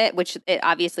approve of it, which it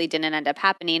obviously didn't end up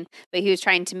happening, but he was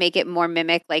trying to make it more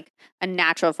mimic like a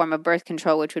natural form of birth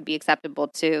control, which would be acceptable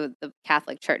to the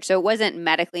Catholic Church. So it wasn't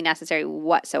medically necessary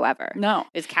whatsoever. No.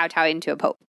 It was kowtowing to a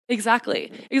Pope. Exactly.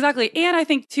 And I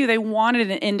think too, they wanted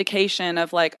an indication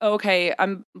of like, okay,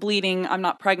 I'm bleeding, I'm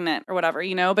not pregnant or whatever,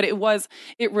 you know, but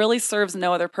it really serves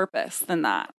no other purpose than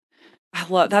that. I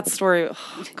love that story.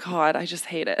 Oh, God, I just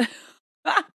hate it.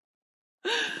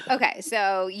 Okay.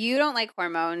 So you don't like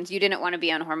hormones. You didn't want to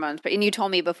be on hormones, and you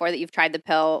told me before that you've tried the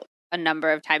pill a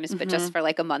number of times, but just for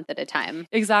like a month at a time.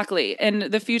 Exactly. And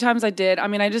the few times I did, I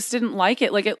mean, I just didn't like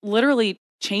it. Like it literally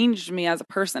changed me as a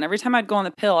person. Every time I'd go on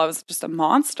the pill, I was just a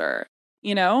monster,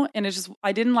 you know? And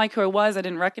I didn't like who I was. I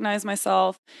didn't recognize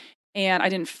myself and I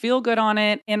didn't feel good on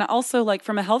it. And also like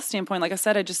from a health standpoint, like I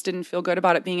said, I just didn't feel good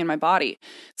about it being in my body.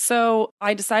 So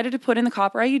I decided to put in the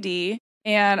copper IUD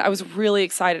and I was really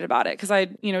excited about it because I,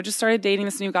 just started dating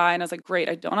this new guy and I was like, great,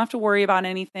 I don't have to worry about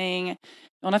anything.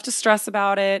 Don't have to stress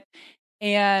about it.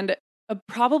 And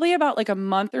probably about like a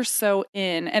month or so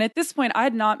in. And at this point, I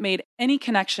had not made any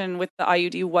connection with the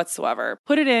IUD whatsoever.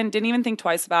 Put it in, didn't even think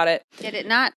twice about it. Did it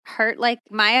not hurt? Like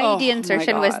my IUD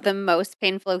insertion was the most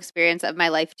painful experience of my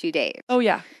life to date. Oh,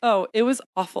 yeah. Oh, it was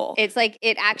awful. It's like,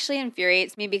 it actually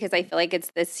infuriates me because I feel like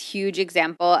it's this huge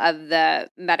example of the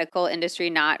medical industry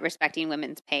not respecting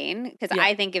women's pain. Because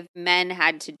I think if men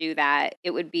had to do that,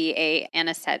 it would be a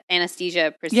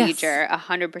anesthesia procedure,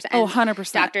 100%. Oh,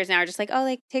 100%. Doctors now are just like, oh,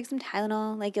 like take some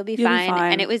Tylenol, like you'll be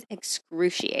fine. And it was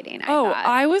excruciating. I thought.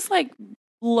 I was like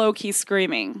low-key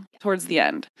screaming towards the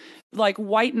end, like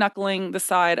white knuckling the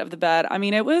side of the bed. I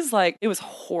mean, it was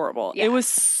horrible. Yeah. It was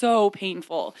so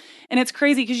painful. And it's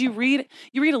crazy because you read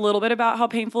a little bit about how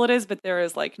painful it is, but there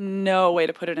is like no way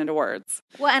to put it into words.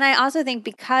 Well, and I also think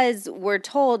because we're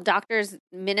told doctors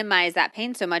minimize that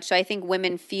pain so much, so I think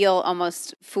women feel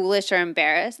almost foolish or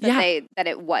embarrassed that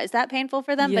it was that painful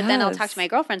for them. Yes. But then I'll talk to my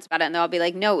girlfriends about it and they'll be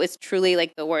like, no, it's truly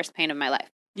like the worst pain of my life.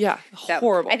 Yeah, so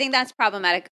horrible. I think that's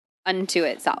problematic unto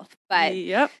itself. But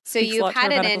yep. So you've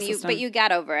had it in you, but you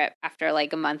got over it after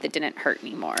like a month. It didn't hurt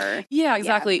anymore. Yeah,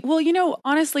 exactly. Yeah. Well,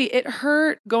 honestly, it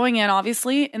hurt going in,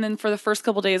 obviously. And then for the first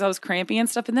couple of days I was crampy and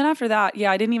stuff. And then after that,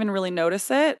 I didn't even really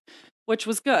notice it, which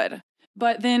was good.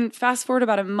 But then fast forward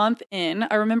about a month in,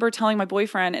 I remember telling my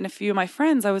boyfriend and a few of my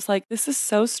friends, I was like, this is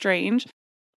so strange.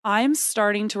 I'm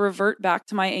starting to revert back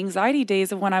to my anxiety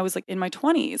days of when I was like in my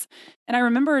 20s. And I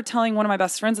remember telling one of my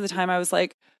best friends at the time, I was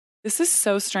like, this is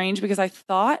so strange because I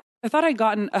thought I'd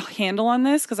gotten a handle on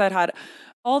this because I'd had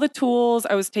all the tools,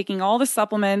 I was taking all the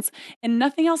supplements, and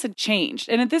nothing else had changed.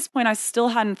 And at this point, I still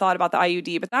hadn't thought about the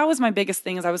IUD, but that was my biggest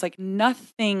thing is I was like,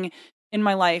 nothing in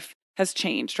my life has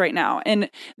changed right now. And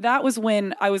that was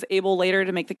when I was able later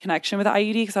to make the connection with the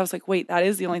IUD because I was like, wait, that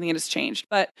is the only thing that has changed.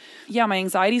 But yeah, my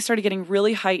anxiety started getting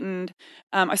really heightened.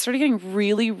 I started getting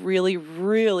really, really,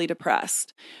 really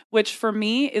depressed, which for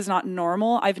me is not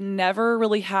normal. I've never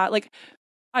really had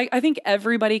I think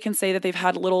everybody can say that they've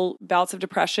had little bouts of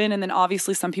depression, and then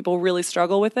obviously some people really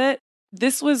struggle with it.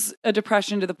 This was a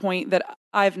depression to the point that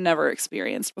I've never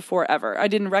experienced before, ever. I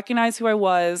didn't recognize who I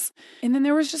was. And then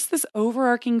there was just this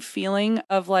overarching feeling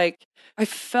of like, I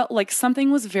felt like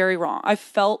something was very wrong. I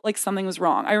felt like something was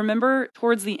wrong. I remember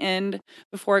towards the end,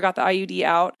 before I got the IUD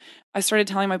out, I started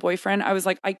telling my boyfriend, I was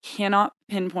like, I cannot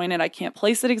pinpoint it. I can't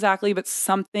place it exactly, but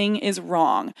something is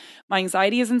wrong. My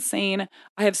anxiety is insane.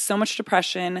 I have so much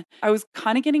depression. I was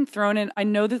kind of getting thrown in. I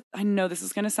know this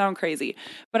is going to sound crazy,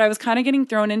 but I was kind of getting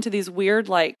thrown into these weird,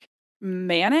 like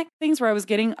manic things where I was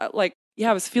getting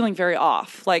I was feeling very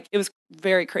off. Like it was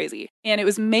very crazy. And it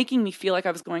was making me feel like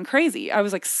I was going crazy. I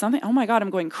was like, oh my God, I'm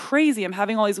going crazy. I'm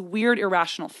having all these weird,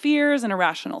 irrational fears and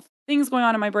irrational things going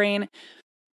on in my brain.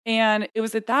 And it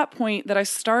was at that point that I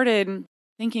started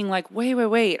thinking like,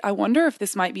 wait, I wonder if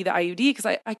this might be the IUD. Because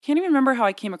I can't even remember how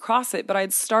I came across it, but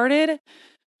I'd started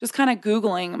just kind of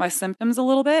Googling my symptoms a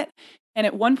little bit. And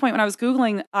at one point when I was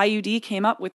Googling, IUD came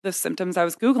up with the symptoms I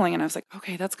was Googling. And I was like,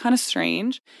 okay, that's kind of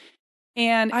strange.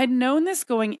 And I'd known this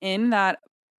going in that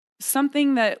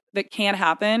something that can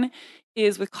happen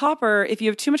is with copper, if you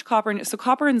have too much copper, so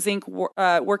copper and zinc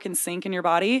work in sync in your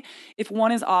body. If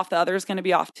one is off, the other is going to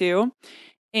be off too.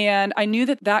 And I knew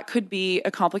that could be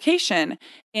a complication.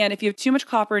 And if you have too much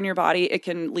copper in your body, it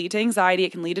can lead to anxiety.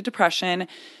 It can lead to depression.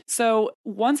 So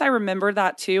once I remembered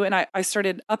that too, and I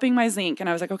started upping my zinc and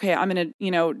I was like, okay, I'm going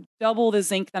to, double the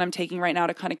zinc that I'm taking right now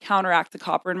to kind of counteract the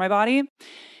copper in my body.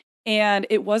 And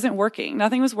it wasn't working.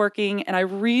 Nothing was working. And I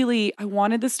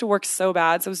wanted this to work so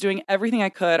bad. So I was doing everything I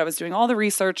could. I was doing all the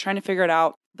research, trying to figure it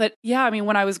out. But yeah, I mean,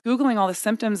 when I was Googling all the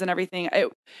symptoms and everything, I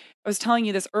was telling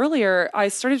you this earlier, I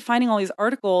started finding all these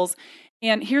articles.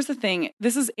 And here's the thing,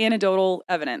 this is anecdotal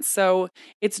evidence. So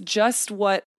it's just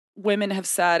what women have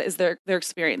said is their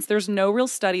experience. There's no real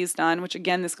studies done, which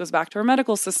again, this goes back to our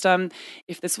medical system.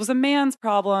 If this was a man's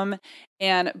problem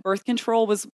and birth control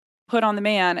was put on the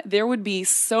man, there would be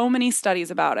so many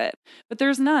studies about it. But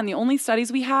there's none. The only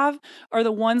studies we have are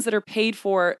the ones that are paid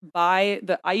for by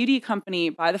the IUD company,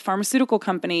 by the pharmaceutical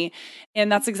company.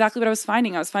 And that's exactly what I was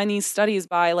finding. I was finding these studies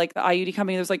by like the IUD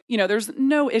company. There's like, there's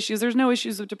no issues. There's no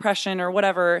issues of depression or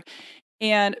whatever.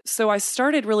 And so I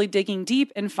started really digging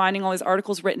deep and finding all these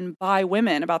articles written by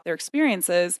women about their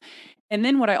experiences. And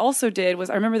then what I also did was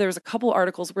I remember there was a couple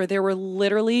articles where there were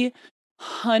literally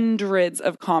hundreds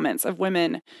of comments of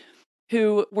women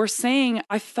who were saying,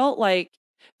 I felt like,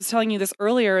 I was telling you this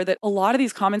earlier, that a lot of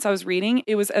these comments I was reading,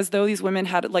 it was as though these women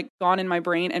had like gone in my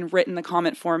brain and written the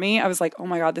comment for me. I was like, oh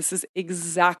my God, this is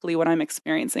exactly what I'm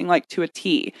experiencing, like to a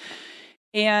T.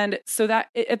 And so that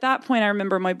at that point, I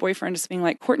remember my boyfriend just being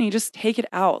like, Courtney, just take it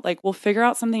out. Like, we'll figure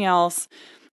out something else.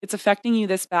 It's affecting you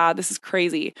this bad. This is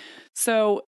crazy.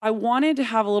 So I wanted to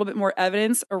have a little bit more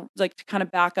evidence or like to kind of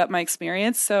back up my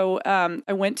experience. So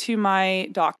I went to my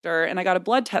doctor and I got a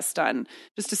blood test done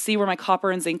just to see where my copper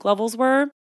and zinc levels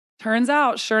were. Turns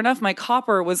out, sure enough, my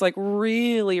copper was like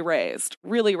really raised.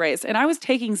 And I was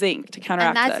taking zinc to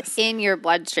counteract this. And that's in your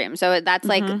bloodstream. So that's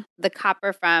like the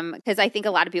copper from, because I think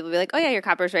a lot of people be like, oh yeah, your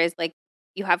copper's raised. Like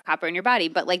you have copper in your body.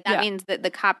 But like that means that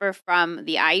the copper from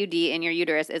the IUD in your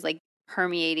uterus is like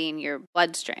permeating your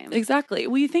bloodstream. Exactly.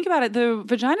 Well, you think about it, the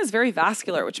vagina is very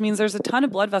vascular, which means there's a ton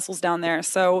of blood vessels down there.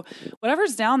 So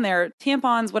whatever's down there,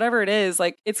 tampons, whatever it is,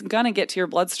 like it's going to get to your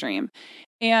bloodstream.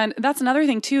 And that's another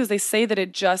thing too, is they say that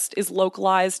it just is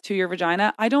localized to your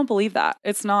vagina. I don't believe that.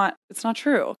 It's not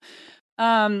true.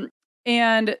 And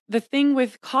the thing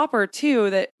with copper too,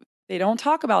 that they don't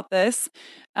talk about this,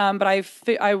 but I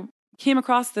came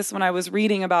across this when I was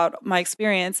reading about my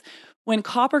experience. When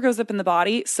copper goes up in the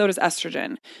body, so does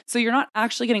estrogen. So you're not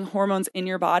actually getting hormones in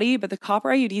your body, but the copper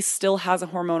IUD still has a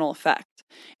hormonal effect.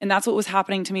 And that's what was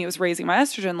happening to me. It was raising my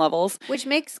estrogen levels. Which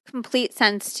makes complete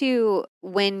sense too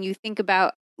when you think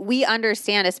about, we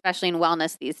understand, especially in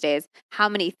wellness these days, how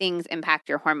many things impact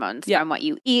your hormones, from what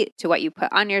you eat to what you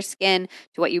put on your skin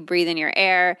to what you breathe in your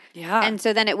air. Yeah. And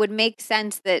so then it would make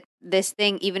sense that this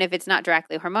thing, even if it's not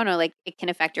directly hormonal, like it can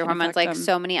affect your hormones like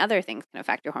so many other things can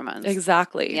affect your hormones.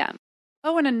 Exactly. Yeah.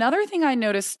 Oh, and another thing I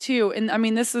noticed too, and I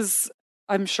mean, this is,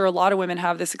 I'm sure a lot of women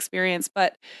have this experience,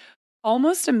 but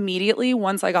almost immediately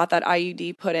once I got that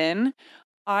IUD put in,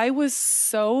 I was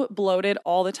so bloated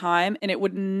all the time and it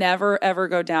would never, ever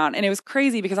go down. And it was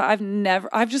crazy because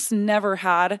I've just never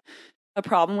had a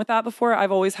problem with that before.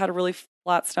 I've always had a really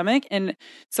flat stomach. And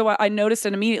so I noticed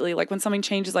it immediately. Like when something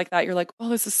changes like that, you're like, oh,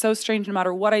 this is so strange no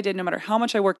matter what I did, no matter how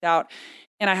much I worked out.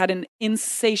 And I had an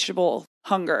insatiable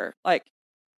hunger. Like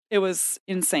it was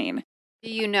insane. Do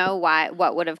you know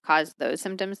what would have caused those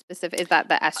symptoms specific? Is that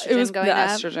the estrogen It was going the up?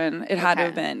 estrogen. It had to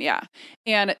have been, yeah.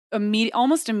 And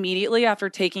almost immediately after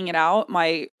taking it out,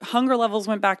 my hunger levels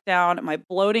went back down. My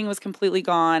bloating was completely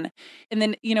gone. And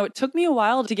then, it took me a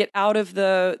while to get out of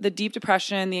the deep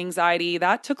depression, the anxiety.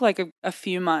 That took like a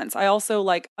few months. I also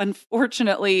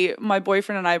unfortunately, my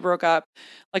boyfriend and I broke up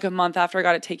like a month after I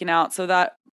got it taken out. So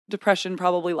that depression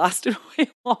probably lasted way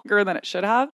longer than it should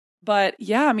have. But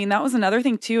yeah, I mean, that was another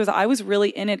thing too, is I was really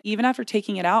in it. Even after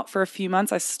taking it out for a few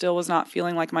months, I still was not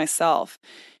feeling like myself.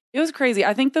 It was crazy.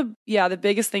 I think the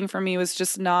biggest thing for me was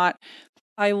just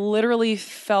I literally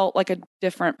felt like a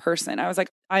different person. I was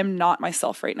like, I'm not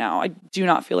myself right now. I do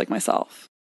not feel like myself.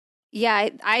 Yeah,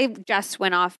 I just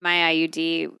went off my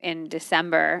IUD in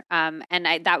December. And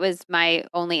that was my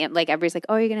only, everybody's like,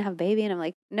 oh, you're going to have a baby? And I'm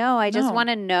like, no, I just want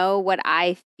to know what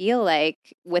I feel like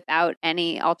without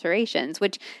any alterations,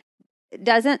 which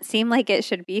doesn't seem like it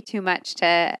should be too much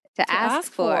to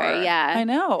ask for. Yeah. I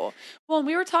know. Well, and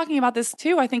we were talking about this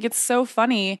too. I think it's so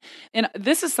funny. And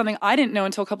this is something I didn't know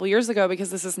until a couple of years ago because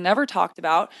this is never talked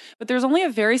about, but there's only a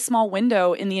very small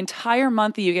window in the entire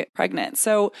month that you get pregnant.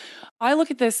 So I look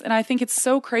at this and I think it's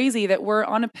so crazy that we're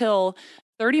on a pill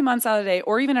 30 months out of the day,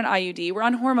 or even an IUD. We're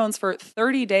on hormones for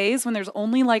 30 days when there's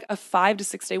only like a 5 to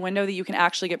 6 day window that you can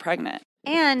actually get pregnant.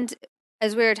 And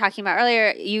as we were talking about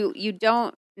earlier, you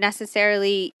don't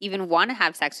necessarily even want to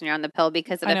have sex when you're on the pill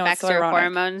because it affects your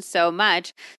hormones so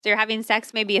much. So you're having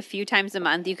sex maybe a few times a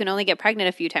month. You can only get pregnant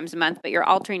a few times a month, but you're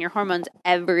altering your hormones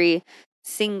every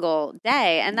single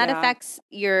day. And that affects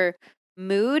your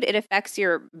mood. It affects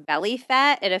your belly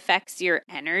fat. It affects your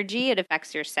energy. It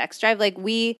affects your sex drive. Like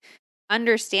we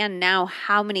understand now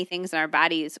how many things in our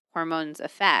bodies hormones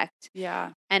affect.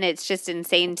 Yeah. And it's just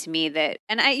insane to me that,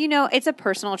 and it's a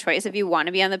personal choice if you want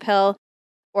to be on the pill.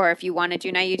 Or if you want to do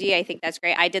an IUD, I think that's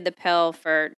great. I did the pill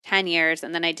for 10 years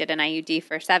and then I did an IUD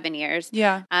for 7 years.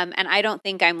 Yeah. And I don't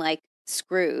think I'm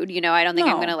screwed. I don't think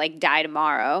I'm going to die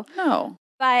tomorrow. No.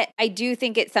 But I do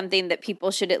think it's something that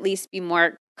people should at least be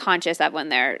more conscious of when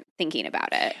they're thinking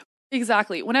about it.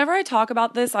 Exactly. Whenever I talk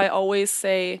about this, I always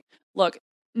say, look,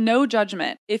 no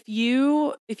judgment. If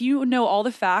you know all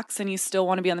the facts and you still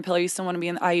want to be on the pill, or you still want to be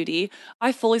in the IUD,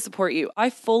 I fully support you. I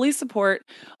fully support.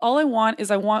 All I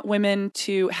want women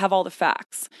to have all the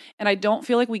facts, and I don't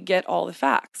feel like we get all the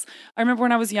facts. I remember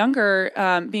when I was younger,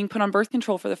 being put on birth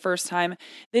control for the first time.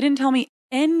 They didn't tell me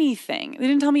anything. They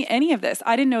didn't tell me any of this.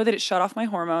 I didn't know that it shut off my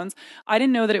hormones. I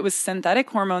didn't know that it was synthetic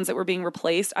hormones that were being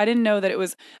replaced. I didn't know that it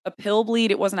was a pill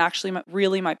bleed. It wasn't actually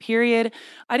really my period.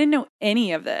 I didn't know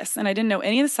any of this, and I didn't know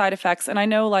any of the side effects. And I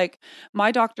know,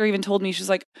 my doctor even told me, she's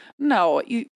like, no,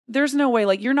 there's no way,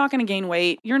 you're not going to gain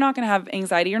weight. You're not going to have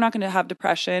anxiety. You're not going to have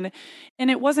depression. And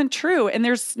it wasn't true. And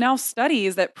there's now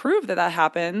studies that prove that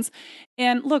happens.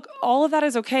 And look, all of that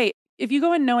is okay. If you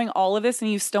go in knowing all of this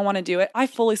and you still want to do it, I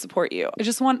fully support you. I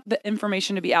just want the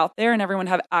information to be out there and everyone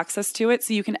have access to it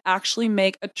so you can actually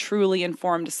make a truly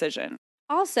informed decision.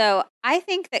 Also, I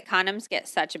think that condoms get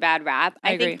such a bad rap.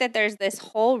 I think that there's this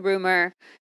whole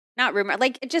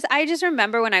I just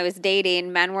remember when I was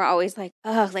dating, men were always like,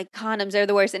 oh, condoms are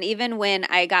the worst. And even when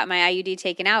I got my IUD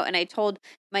taken out and I told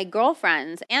my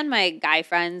girlfriends and my guy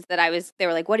friends that they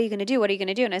were like, what are you going to do? What are you going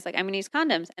to do? And I was like, I'm going to use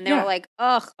condoms. And they were like,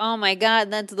 oh my God,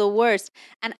 that's the worst.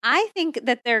 And I think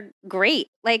that they're great.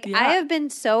 I have been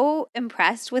so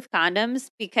impressed with condoms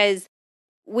because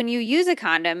when you use a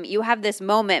condom, you have this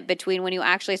moment between when you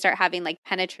actually start having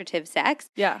penetrative sex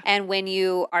and when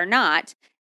you are not.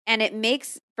 And it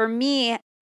makes, for me,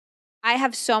 I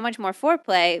have so much more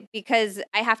foreplay because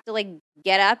I have to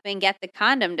get up and get the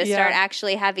condom to start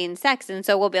actually having sex. And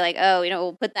so we'll be like, oh,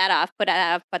 we'll put that off, put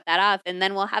that off. And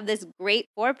then we'll have this great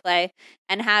foreplay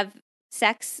and have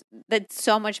sex that's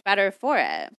so much better for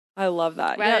it. I love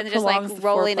that. Rather than just like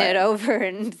rolling it over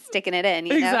and sticking it in,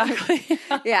 you know? Exactly.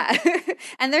 Yeah.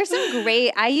 And there's some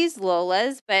great, I use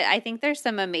Lola's, but I think there's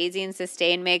some amazing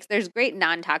Sustain mix. There's great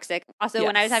non-toxic. Also,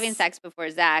 when I was having sex before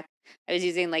Zach, I was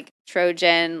using like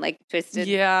Trojan, like Twisted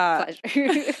Pleasure,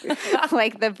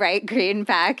 like the bright green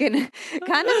pack, and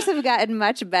condoms have gotten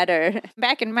much better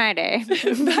back in my day.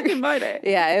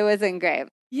 Yeah, it wasn't great.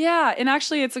 Yeah, and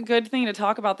actually it's a good thing to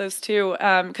talk about those too,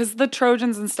 because the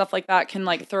Trojans and stuff like that can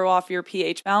like throw off your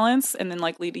pH balance and then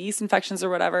like lead to yeast infections or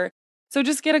whatever. So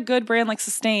just get a good brand like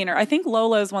Sustain, or I think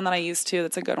Lola is one that I use too.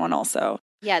 That's a good one also.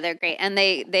 Yeah, they're great, and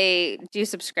they do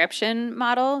subscription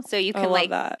model, so you can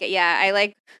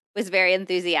I was very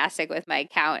enthusiastic with my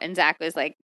account, and Zach was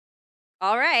like,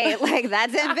 all right, like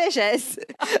that's ambitious,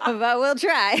 but we'll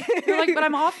try. You're like, but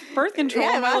I'm off birth control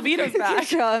and my libido's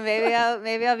back. Maybe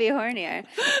I'll be hornier.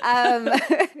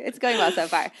 It's going well so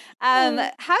far.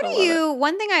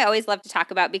 One thing I always love to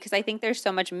talk about, because I think there's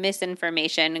so much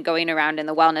misinformation going around in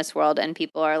the wellness world, and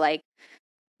people are like,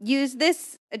 use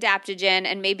this adaptogen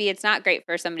and maybe it's not great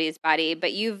for somebody's body,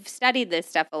 but you've studied this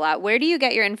stuff a lot. Where do you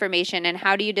get your information, and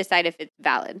how do you decide if it's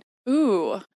valid?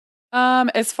 Ooh.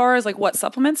 As far as like what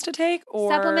supplements to take,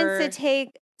 or supplements to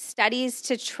take, studies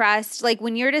to trust, like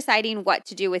when you're deciding what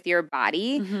to do with your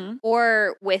body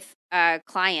or with a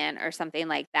client or something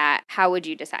like that, how would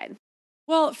you decide?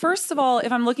 Well, first of all,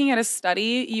 if I'm looking at a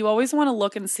study, you always want to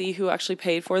look and see who actually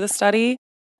paid for the study.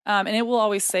 And it will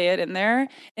always say it in there.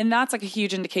 And that's like a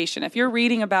huge indication. If you're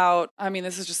reading about, I mean,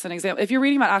 this is just an example. If you're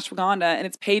reading about ashwagandha and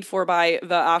it's paid for by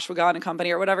the ashwagandha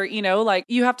company or whatever, you know, like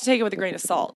you have to take it with a grain of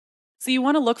salt. So you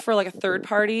want to look for like a third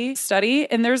party study.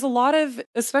 And there's a lot of,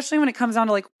 especially when it comes down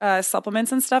to like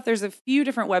supplements and stuff, there's a few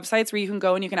different websites where you can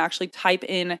go and you can actually type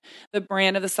in the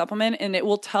brand of the supplement, and it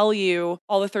will tell you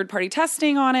all the third party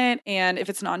testing on it and if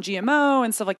it's non-GMO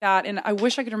and stuff like that. And I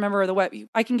wish I could remember the web.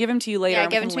 I can give them to you later. Yeah,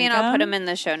 give them to me and I'll put them in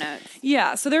the show notes.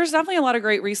 Yeah. So there's definitely a lot of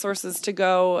great resources to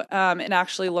go and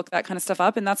actually look that kind of stuff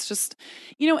up. And that's just,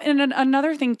 you know, and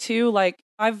another thing too, like,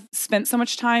 I've spent so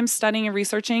much time studying and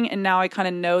researching, and now I kind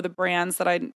of know the brands that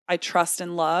I trust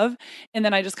and love, and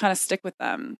then I just kind of stick with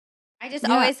them. I just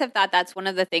always have thought that's one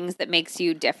of the things that makes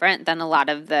you different than a lot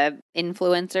of the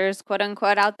influencers, quote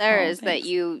unquote, out there, that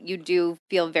you do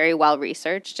feel very well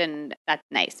researched, and that's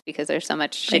nice because there's so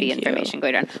much shitty information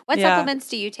going on. What supplements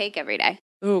do you take every day?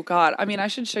 Oh, God. I mean, I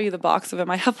should show you the box of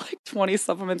them. I have like 20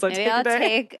 supplements I take a day. Maybe I'll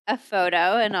take a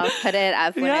photo and I'll put it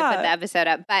up when I put the episode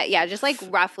up. But yeah, just like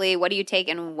roughly, what do you take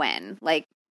and when? Like,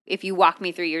 if you walk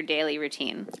me through your daily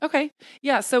routine. Okay.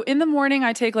 Yeah. So in the morning,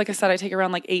 I take, like I said, I take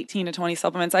around like 18 to 20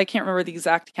 supplements. I can't remember the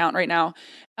exact count right now.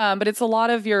 But it's a lot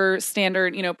of your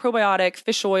standard, you know, probiotic,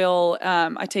 fish oil.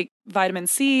 I take vitamin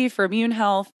C for immune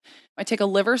health. I take a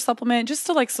liver supplement just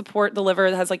to like support the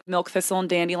liver that has like milk thistle and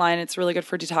dandelion. It's really good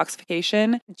for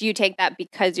detoxification. Do you take that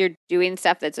because you're doing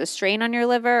stuff that's a strain on your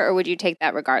liver, or would you take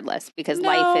that regardless because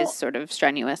life is sort of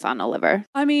strenuous on a liver?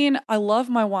 I mean, I love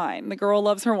my wine. The girl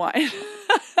loves her wine.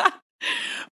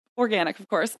 Organic, of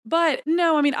course. But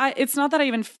no, I mean, it's not that I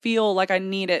even feel like I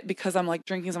need it because I'm like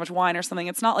drinking so much wine or something.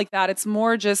 It's not like that. It's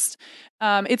more just,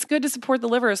 it's good to support the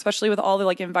liver, especially with all the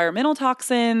like environmental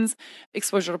toxins,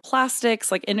 exposure to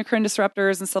plastics, like endocrine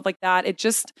disruptors and stuff like that. It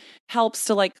just helps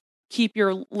to like keep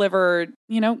your liver,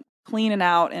 you know, clean and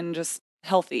out and just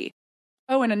healthy.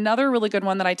 Oh, and another really good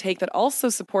one that I take that also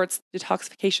supports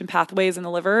detoxification pathways in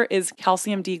the liver is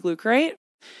calcium D-glucarate.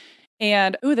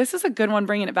 And, this is a good one,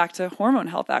 bringing it back to hormone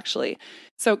health, actually.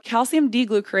 So calcium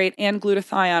D-glucarate and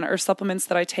glutathione are supplements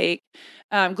that I take.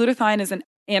 Glutathione is an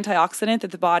antioxidant that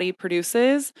the body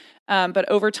produces. But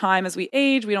over time, as we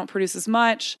age, we don't produce as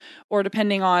much, or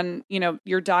depending on, you know,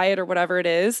 your diet or whatever it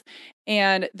is.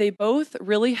 And they both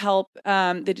really help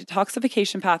the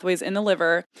detoxification pathways in the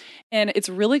liver. And it's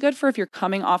really good for if you're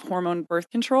coming off hormone birth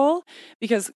control,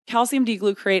 because calcium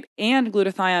D-glucarate and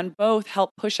glutathione both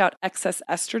help push out excess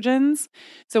estrogens.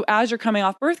 So as you're coming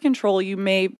off birth control, you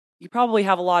probably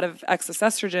have a lot of excess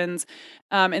estrogens.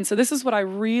 And so this is what I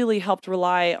really helped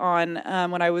rely on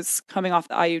when I was coming off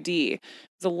the IUD. There's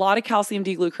a lot of calcium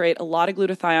D-glucarate, a lot of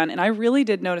glutathione, and I really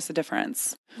did notice a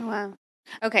difference. Wow.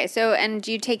 Okay. So, and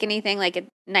do you take anything like at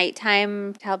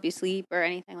nighttime to help you sleep or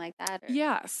anything like that? Or?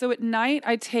 Yeah. So at night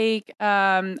I take,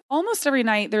 almost every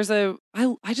night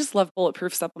I just love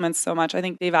bulletproof supplements so much. I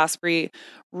think Dave Asprey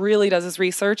really does his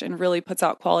research and really puts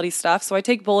out quality stuff. So I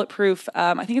take bulletproof,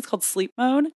 I think it's called Sleep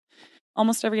Mode,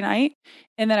 almost every night.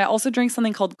 And then I also drink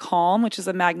something called Calm, which is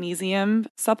a magnesium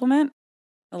supplement.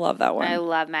 I love that one. I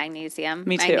love magnesium.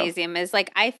 Me too. Magnesium is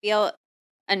like, I feel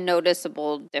a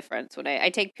noticeable difference when I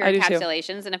take pure I do too.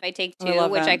 encapsulations, and if I take I two, love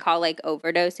which I them. call like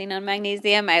overdosing on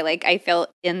magnesium, I feel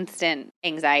instant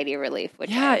anxiety relief,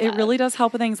 which Yeah, I it love. really does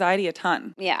help with anxiety a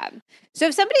ton. Yeah. So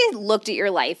if somebody looked at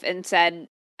your life and said,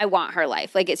 I want her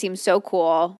life, like it seems so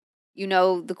cool, you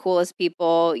know, the coolest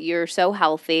people, you're so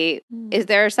healthy, is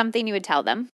there something you would tell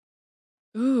them?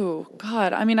 Ooh,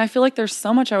 God. I mean, I feel like there's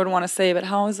so much I would want to say, but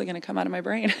how is it going to come out of my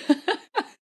brain?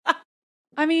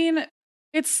 I mean,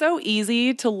 it's so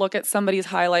easy to look at somebody's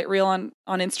highlight reel on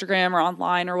Instagram or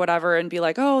online or whatever and be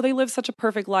like, oh, they live such a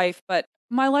perfect life. But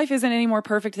my life isn't any more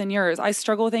perfect than yours. I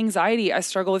struggle with anxiety. I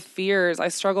struggle with fears. I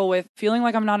struggle with feeling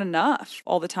like I'm not enough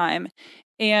all the time.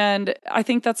 And I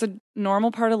think that's a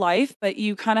normal part of life, but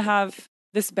you kind of have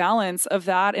this balance of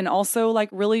that and also like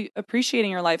really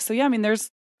appreciating your life. So yeah, I mean,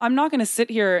 I'm not going to sit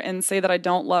here and say that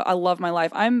I love my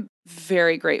life. I'm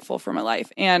very grateful for my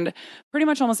life. And pretty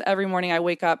much almost every morning I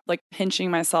wake up like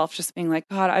pinching myself, just being like,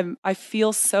 God, I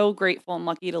feel so grateful and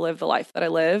lucky to live the life that I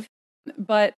live.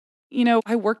 But, you know,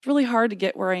 I worked really hard to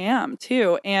get where I am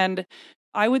too. And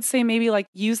I would say maybe like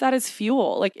use that as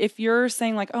fuel. Like if you're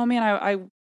saying like, oh man,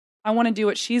 I want to do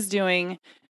what she's doing.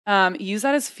 Use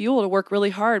that as fuel to work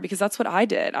really hard because that's what I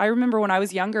did. I remember when I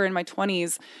was younger in my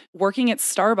 20s working at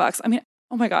Starbucks. I mean,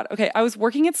 oh my God. Okay. I was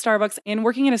working at Starbucks and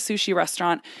working at a sushi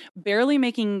restaurant, barely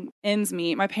making ends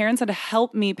meet. My parents had to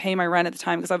help me pay my rent at the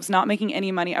time because I was not making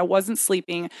any money. I wasn't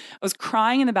sleeping. I was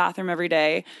crying in the bathroom every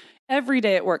day. Every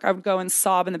day at work, I would go and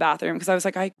sob in the bathroom because I was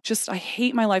like, I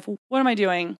hate my life. What am I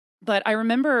doing? But I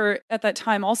remember at that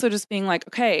time also just being like,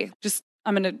 okay,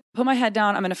 I'm going to put my head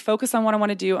down. I'm going to focus on what I want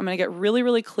to do. I'm going to get really,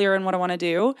 really clear on what I want to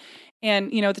do.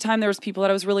 And, you know, at the time there was people that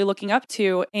I was really looking up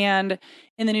to. And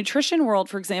in the nutrition world,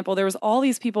 for example, there was all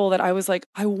these people that I was like,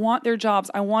 I want their jobs.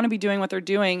 I want to be doing what they're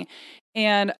doing.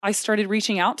 And I started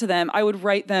reaching out to them. I would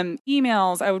write them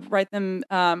emails. I would write them.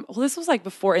 Well, this was like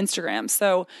before Instagram.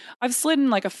 So I've slid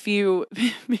in like a few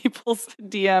people's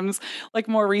DMs like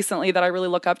more recently that I really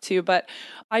look up to. But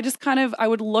I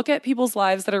would look at people's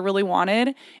lives that I really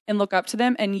wanted and look up to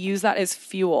them and use that as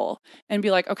fuel and be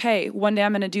like, okay, one day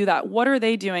I'm going to do that. What are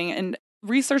they doing? And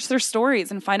research their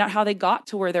stories and find out how they got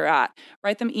to where they're at.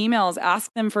 Write them emails,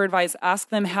 ask them for advice, ask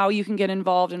them how you can get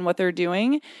involved in what they're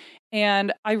doing.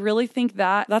 And I really think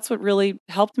that that's what really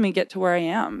helped me get to where I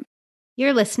am.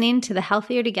 You're listening to the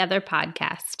Healthier Together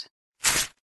podcast.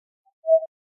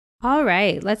 All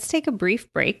right, let's take a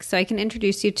brief break so I can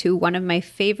introduce you to one of my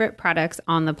favorite products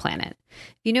on the planet.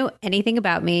 If you know anything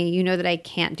about me, you know that I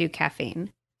can't do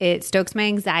caffeine. It stokes my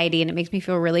anxiety and it makes me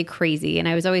feel really crazy. And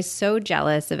I was always so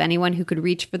jealous of anyone who could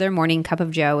reach for their morning cup of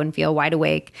joe and feel wide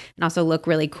awake and also look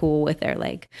really cool with their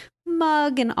like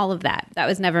mug and all of that. That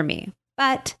was never me.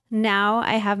 But now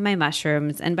I have my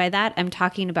mushrooms, and by that I'm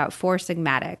talking about Four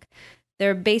Sigmatic.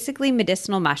 They're basically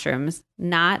medicinal mushrooms,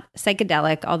 not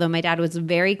psychedelic, although my dad was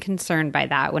very concerned by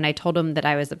that when I told him that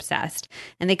I was obsessed.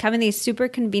 And they come in these super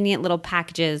convenient little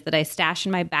packages that I stash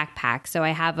in my backpack, so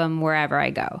I have them wherever I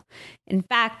go. In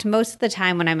fact, most of the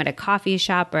time when I'm at a coffee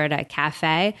shop or at a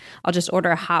cafe, I'll just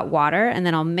order hot water and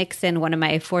then I'll mix in one of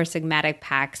my Four Sigmatic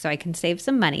packs so I can save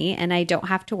some money and I don't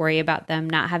have to worry about them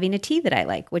not having a tea that I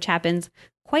like, which happens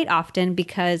quite often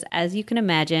because, as you can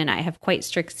imagine, I have quite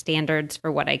strict standards for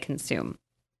what I consume.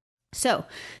 So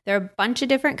there are a bunch of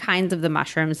different kinds of the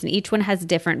mushrooms, and each one has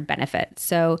different benefits.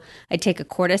 So I take a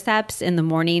cordyceps in the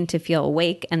morning to feel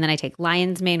awake, and then I take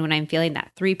lion's mane when I'm feeling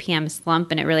that 3 p.m.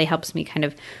 slump, and it really helps me kind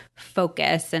of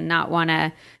focus and not want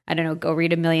to, go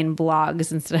read a million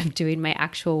blogs instead of doing my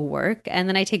actual work. And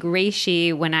then I take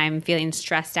reishi when I'm feeling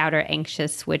stressed out or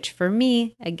anxious, which for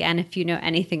me, again, if you know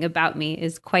anything about me,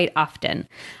 is quite often.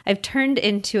 I've turned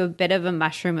into a bit of a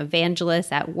mushroom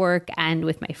evangelist at work and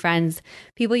with my friends.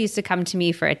 People used to come to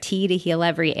me for a tea to heal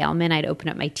every ailment. I'd open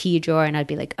up my tea drawer and I'd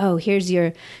be like, oh, here's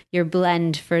your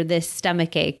blend for this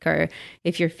stomach ache, or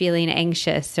if you're feeling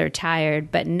anxious or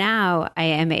tired. But now I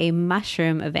am a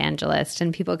mushroom evangelist,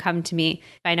 and people come to me,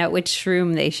 find out which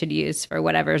shroom they should use for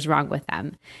whatever's wrong with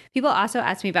them. People also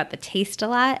ask me about the taste a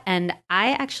lot, and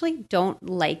I actually don't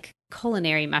like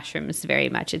culinary mushrooms very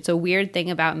much. It's a weird thing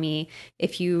about me.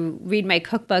 If you read my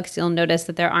cookbooks, you'll notice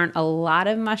that there aren't a lot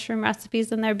of mushroom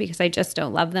recipes in there because I just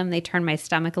don't love them. They turn my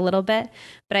stomach a little bit.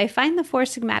 But I find the Four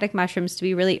Sigmatic mushrooms to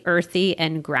be really earthy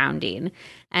and grounding.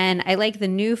 And I like the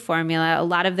new formula. A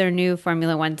lot of their new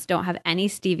formula ones don't have any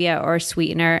stevia or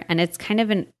sweetener, and it's kind of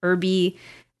an herby,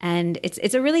 and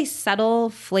it's a really subtle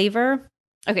flavor.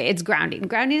 Okay, it's grounding.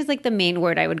 Grounding is like the main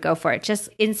word I would go for. It just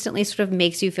instantly sort of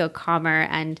makes you feel calmer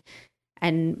and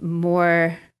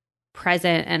more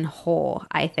present and whole,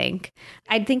 I think.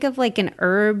 I'd think of like an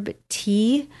herb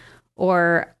tea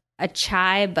or a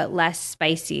chai, but less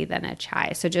spicy than a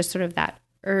chai. So just sort of that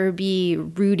herby,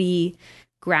 rooty,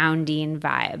 grounding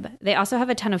vibe. They also have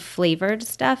a ton of flavored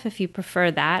stuff if you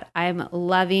prefer that. I'm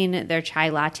loving their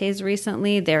chai lattes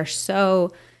recently. They're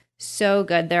so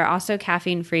good. They're also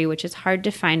caffeine free, which is hard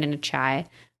to find in a chai.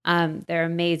 They're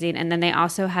amazing. And then they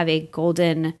also have a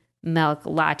golden milk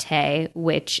latte,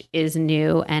 which is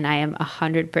new and I am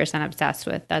 100% obsessed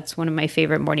with. That's one of my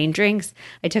favorite morning drinks.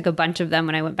 I took a bunch of them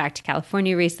when I went back to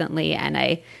California recently and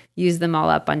I used them all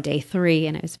up on day 3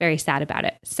 and I was very sad about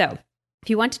it. So if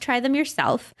you want to try them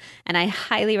yourself, and I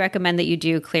highly recommend that you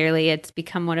do, clearly it's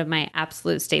become one of my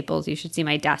absolute staples. You should see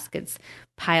my desk. It's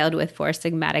piled with Four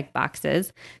Sigmatic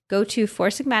boxes. Go to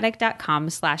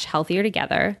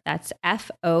foursigmatic.com/healthiertogether. That's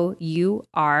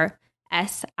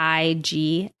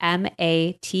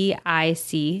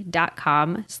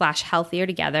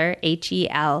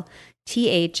FOURSIGMATIC.com/healthiertogether,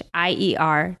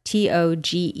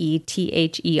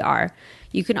 HELTHIERTOGETHER.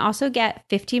 You can also get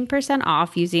 15%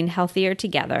 off using Healthier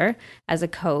Together as a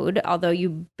code, although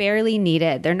you barely need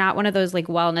it. They're not one of those like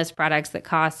wellness products that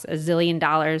costs $1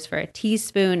 zillion for a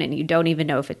teaspoon and you don't even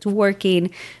know if it's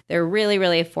working. They're really,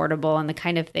 really affordable and the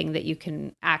kind of thing that you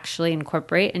can actually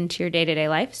incorporate into your day-to-day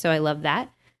life. So I love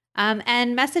that.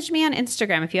 And message me on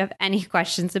Instagram if you have any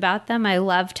questions about them. I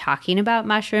love talking about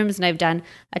mushrooms and I've done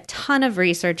a ton of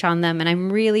research on them and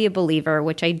I'm really a believer,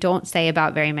 which I don't say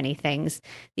about very many things.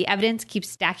 The evidence keeps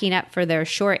stacking up for their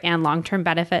short and long-term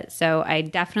benefits, so I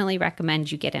definitely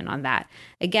recommend you get in on that.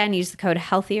 Again, use the code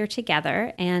Healthier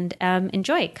Together and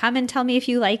enjoy. Come and tell me if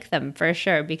you like them for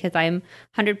sure, because I'm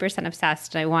 100%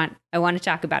 obsessed and I want to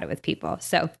talk about it with people.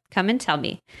 So come and tell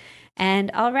me.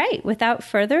 And all right, without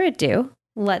further ado,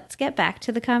 let's get back to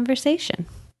the conversation.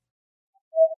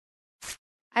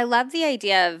 I love the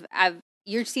idea of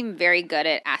you seem very good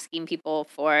at asking people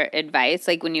for advice.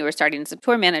 Like when you were starting as a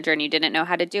tour manager and you didn't know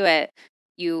how to do it,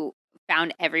 you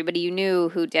found everybody you knew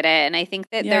who did it. And I think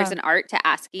that there's an art to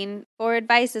asking for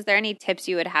advice. Is there any tips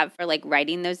you would have for like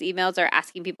writing those emails or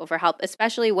asking people for help,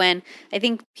 especially when I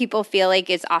think people feel like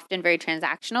it's often very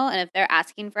transactional. And if they're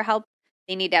asking for help,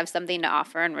 they need to have something to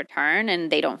offer in return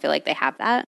and they don't feel like they have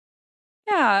that.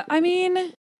 Yeah, I mean,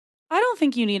 I don't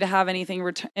think you need to have anything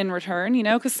in return, you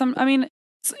know, because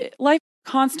life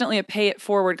constantly a pay it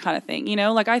forward kind of thing, you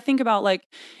know, like I think about like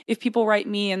if people write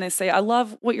me and they say, I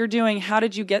love what you're doing. How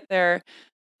did you get there?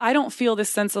 I don't feel this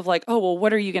sense of like, oh, well,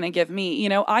 what are you going to give me? You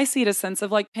know, I see it as a sense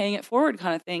of like paying it forward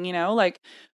kind of thing, you know, like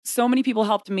so many people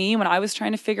helped me when I was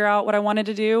trying to figure out what I wanted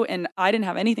to do and I didn't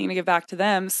have anything to give back to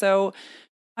them. So,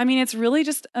 I mean, it's really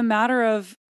just a matter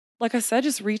of, like I said,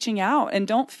 just reaching out and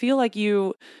don't feel like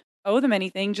you owe them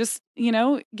anything. Just, you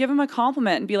know, give them a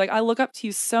compliment and be like, I look up to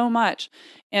you so much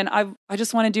and I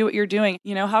just want to do what you're doing.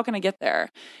 You know, how can I get there?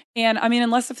 And I mean,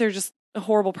 unless if they're just a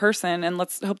horrible person and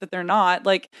let's hope that they're not,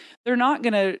 like they're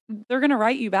going to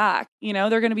write you back. You know,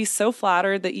 they're going to be so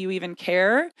flattered that you even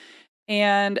care.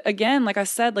 And again, like I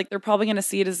said, like they're probably going to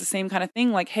see it as the same kind of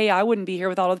thing. Like, hey, I wouldn't be here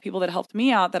without all the people that helped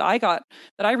me out that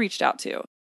I reached out to.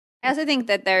 I also think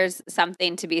that there's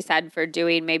something to be said for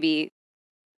doing maybe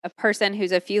a person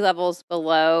who's a few levels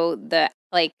below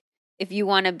like, if you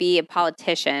want to be a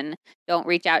politician, don't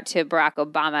reach out to Barack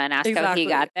Obama and ask how he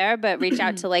got there, but reach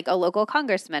out to like a local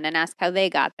congressman and ask how they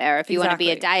got there. If you want to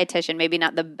be a dietitian, maybe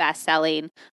not the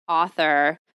best-selling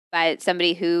author, but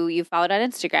somebody who you followed on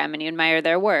Instagram and you admire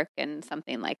their work and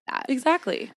something like that.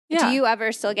 Exactly. Yeah. Do you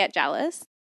ever still get jealous?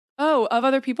 Oh, of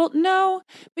other people? No.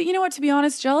 But you know what? To be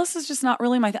honest, jealous is just not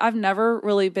really my I've never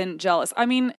really been jealous. I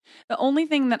mean, the only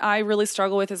thing that I really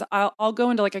struggle with is I'll go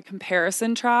into like a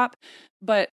comparison trap,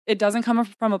 but it doesn't come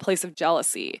from a place of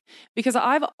jealousy because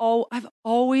I've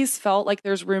always felt like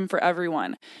there's room for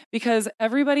everyone because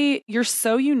everybody, you're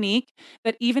so unique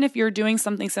that even if you're doing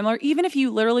something similar, even if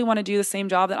you literally want to do the same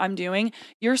job that I'm doing,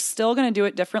 you're still going to do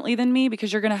it differently than me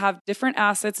because you're going to have different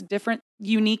assets, different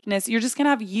uniqueness. You're just going to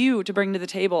have you to bring to the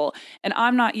table and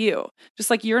I'm not you.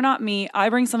 Just like you're not me, I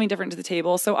bring something different to the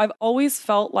table. So I've always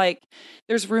felt like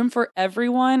there's room for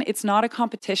everyone. It's not a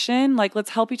competition. Like let's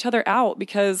help each other out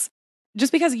because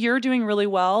just because you're doing really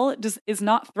well is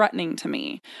not threatening to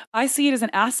me. I see it as an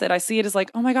asset. I see it as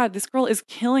like, oh my God, this girl is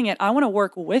killing it. I want to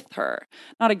work with her,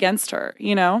 not against her,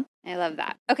 you know? I love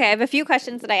that. Okay, I have a few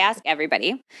questions that I ask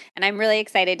everybody, and I'm really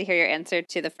excited to hear your answer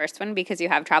to the first one because you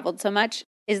have traveled so much.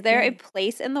 Is there a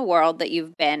place in the world that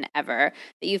you've been ever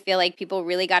that you feel like people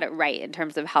really got it right in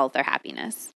terms of health or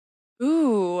happiness?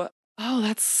 Ooh, Oh,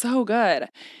 that's so good.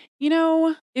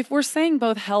 If we're saying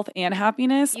both health and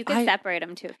happiness, You could separate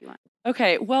them too if you want.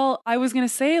 Okay, well, I was going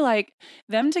to say like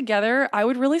them together, I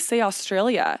would really say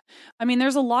Australia. I mean,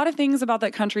 there's a lot of things about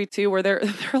that country too where they're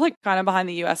they're like kind of behind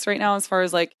the US right now as far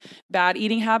as like bad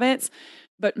eating habits.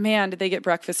 But man, did they get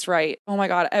breakfast right. Oh my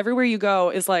God, everywhere you go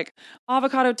is like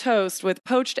avocado toast with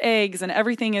poached eggs and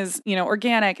everything is,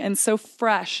 organic and so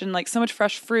fresh and like so much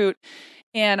fresh fruit.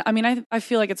 And I mean, I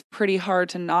feel like it's pretty hard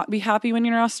to not be happy when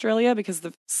you're in Australia because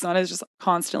the sun is just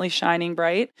constantly shining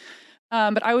bright.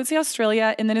 But I would say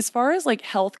Australia. And then as far as like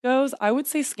health goes, I would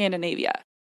say Scandinavia.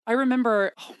 I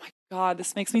remember, oh my God,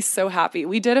 this makes me so happy.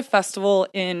 We did a festival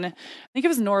I think it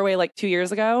was Norway like 2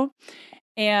 years ago.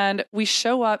 And we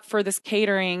show up for this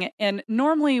catering. And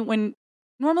normally when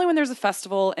there's a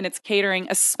festival and it's catering,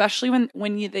 especially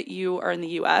when you are in the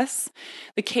US,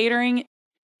 the catering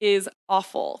is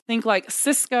awful. Think like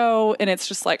Cisco, and it's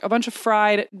just like a bunch of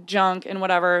fried junk and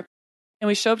whatever. And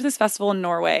we show up to this festival in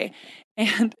Norway.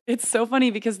 And it's so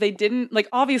funny because they didn't, like,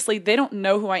 obviously they don't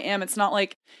know who I am. It's not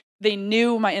like they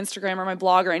knew my Instagram or my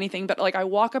blog or anything, but like I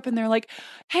walk up and they're like,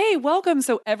 hey, welcome.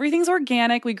 So everything's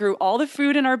organic. We grew all the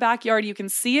food in our backyard. You can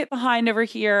see it behind over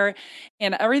here.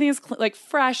 And everything is like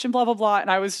fresh and blah, blah, blah. And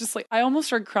I was just like, I almost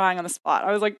started crying on the spot.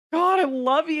 I was like, God, I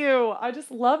love you. I just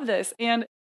love this. And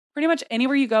pretty much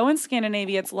anywhere you go in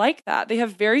Scandinavia, it's like that. They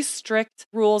have very strict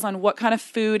rules on what kind of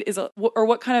food or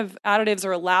what kind of additives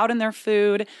are allowed in their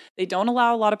food. They don't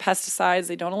allow a lot of pesticides.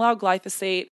 They don't allow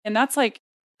glyphosate. And that's like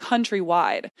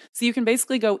countrywide. So you can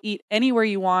basically go eat anywhere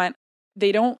you want.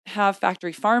 They don't have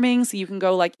factory farming. So you can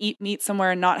go like eat meat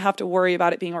somewhere and not have to worry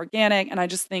about it being organic. And I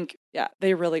just think, yeah,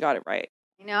 they really got it right.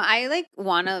 I like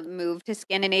want to move to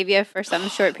Scandinavia for some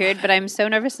short period, but I'm so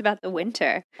nervous about the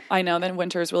winter. I know, then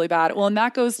winter is really bad. Well, and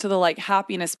that goes to the like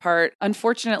happiness part.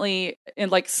 Unfortunately,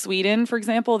 in like Sweden, for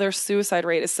example, their suicide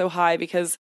rate is so high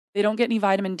because they don't get any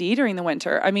vitamin D during the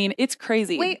winter. I mean, it's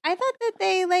crazy. Wait, I thought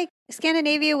that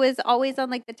Scandinavia was always on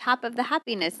like the top of the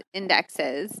happiness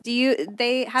indexes.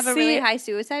 They have a really high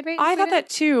suicide rate? I thought that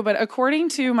too, but according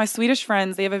to my Swedish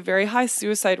friends, they have a very high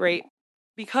suicide rate.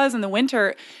 Because in the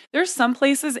winter, there's some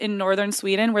places in northern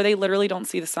Sweden where they literally don't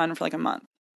see the sun for like a month.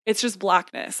 It's just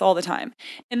blackness all the time.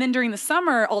 And then during the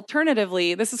summer,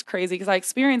 alternatively, this is crazy because I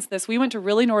experienced this. We went to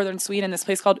really northern Sweden, this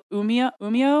place called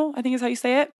Umeå, I think is how you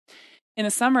say it, in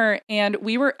the summer. And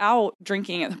we were out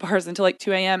drinking at the bars until like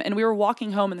 2 a.m. And we were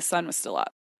walking home and the sun was still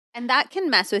up. And that can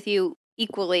mess with you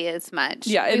equally as much.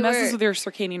 Yeah, it messes with your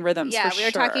circadian rhythms. Yeah, we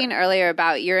were talking earlier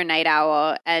about you're a night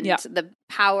owl and the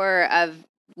power of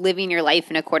living your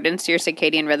life in accordance to your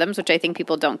circadian rhythms, which I think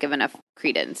people don't give enough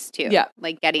credence to. Yeah.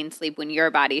 Like getting sleep when your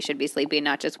body should be sleeping,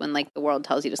 not just when like the world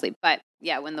tells you to sleep. But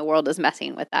yeah, when the world is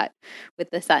messing with that, with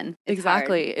the sun.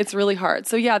 Exactly. Hard. It's really hard.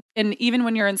 So yeah, and even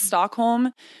when you're in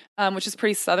Stockholm, which is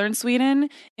pretty southern Sweden,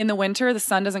 in the winter, the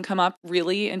sun doesn't come up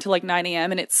really until like 9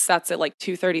 a.m. and it sets at like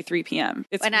 2:33 p.m.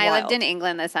 It's when wild. I lived in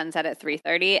England, the sun set at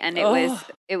 3:30 and it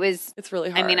was it's really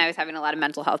hard. I mean, I was having a lot of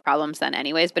mental health problems then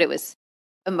anyways, but it was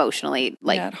emotionally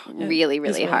really,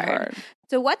 really hard.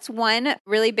 So what's one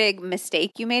really big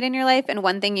mistake you made in your life and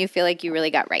one thing you feel like you really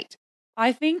got right?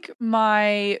 I think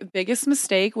my biggest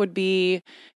mistake would be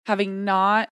having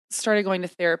not started going to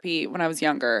therapy when I was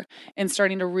younger and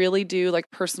starting to really do like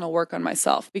personal work on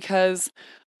myself, because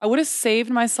I would have saved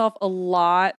myself a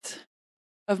lot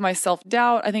of my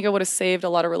self-doubt. I think I would have saved a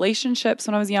lot of relationships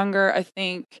when I was younger. I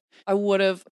think I would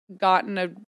have gotten a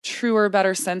truer,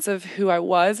 better sense of who I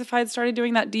was if I had started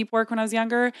doing that deep work when I was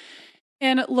younger.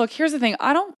 And look, here's the thing.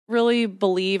 I don't really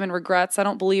believe in regrets. I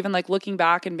don't believe in like looking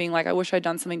back and being like, I wish I'd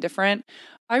done something different.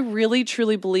 I really,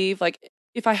 truly believe like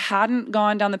if I hadn't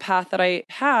gone down the path that I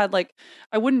had, like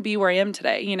I wouldn't be where I am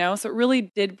today, So it really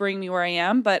did bring me where I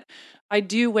am. But I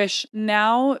do wish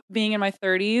now, being in my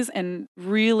 30s and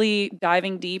really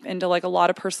diving deep into like a lot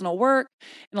of personal work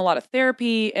and a lot of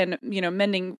therapy and,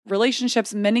 mending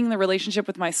relationships, mending the relationship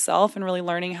with myself and really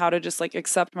learning how to just like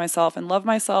accept myself and love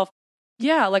myself.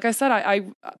 Yeah, like I said,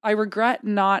 I regret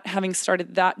not having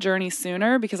started that journey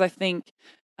sooner, because I think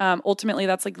ultimately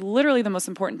that's like literally the most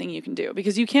important thing you can do,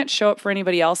 because you can't show up for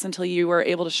anybody else until you are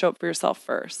able to show up for yourself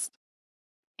first.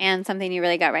 And something you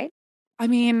really got right? I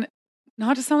mean,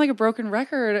 not to sound like a broken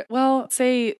record, well,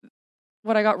 say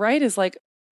what I got right is like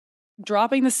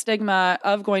dropping the stigma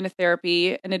of going to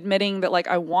therapy and admitting that like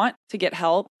I want to get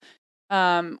help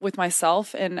with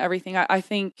myself and everything. I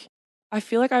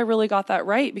feel like I really got that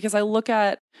right, because I look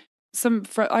at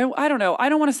I don't know. I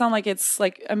don't want to sound like it's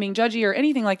like I'm being judgy or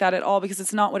anything like that at all, because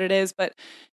it's not what it is. But,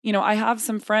 I have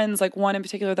some friends, like one in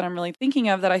particular that I'm really thinking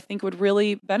of, that I think would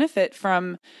really benefit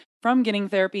from getting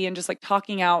therapy and just like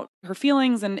talking out her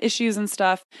feelings and issues and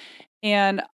stuff.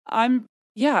 And I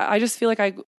just feel like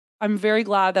I'm very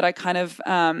glad that I kind of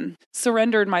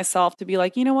surrendered myself to be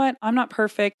like, you know what, I'm not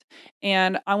perfect,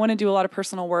 and I want to do a lot of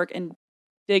personal work and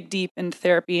dig deep into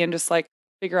therapy and just like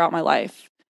figure out my life.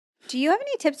 Do you have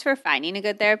any tips for finding a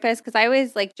good therapist? Because I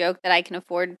always like joke that I can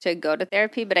afford to go to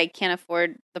therapy, but I can't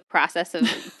afford the process of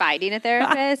finding a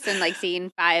therapist and like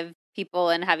seeing 5 people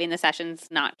and having the sessions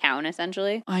not count,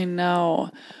 essentially. I know.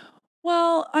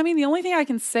 Well, I mean, the only thing I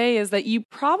can say is that you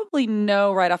probably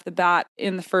know right off the bat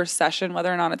in the first session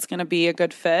whether or not it's going to be a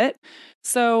good fit.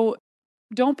 So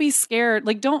don't be scared.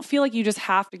 Like, don't feel like you just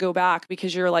have to go back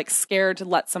because you're like scared to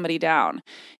let somebody down.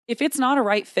 If it's not a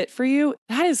right fit for you,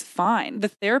 that is fine.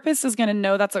 The therapist is going to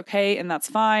know that's okay and that's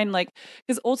fine. Like,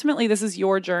 because ultimately this is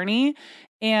your journey.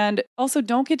 And also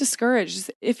don't get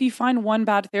discouraged if you find one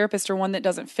bad therapist or one that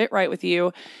doesn't fit right with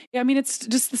you. Yeah, I mean, it's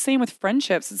just the same with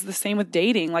friendships. It's the same with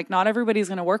dating. Like, not everybody's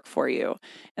going to work for you,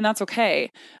 and that's okay.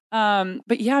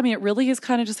 But yeah, I mean, it really is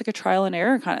kind of just like a trial and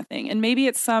error kind of thing. And maybe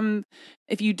it's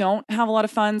if you don't have a lot of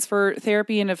funds for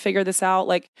therapy and to figure this out,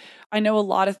 like I know a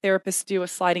lot of therapists do a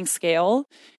sliding scale,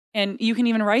 and you can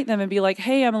even write them and be like,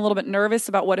 hey, I'm a little bit nervous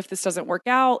about what if this doesn't work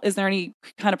out? Is there any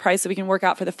kind of price that we can work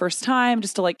out for the first time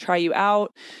just to like try you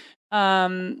out?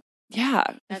 Yeah.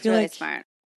 That's really smart.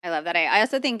 I love that. I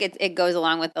also think it goes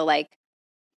along with the like,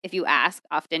 if you ask,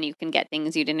 often you can get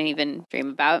things you didn't even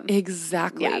dream about.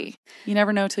 Exactly. Yeah. You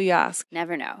never know till you ask.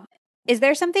 Never know. Is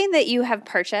there something that you have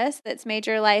purchased that's made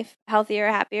your life healthier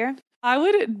or happier? I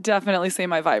would definitely say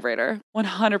my vibrator,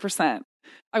 100%.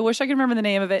 I wish I could remember the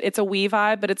name of it. It's a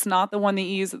We-Vibe, but it's not the one that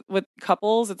you use with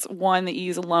couples. It's one that you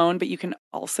use alone, but you can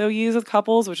also use with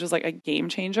couples, which is like a game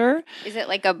changer. Is it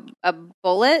like a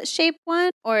bullet shaped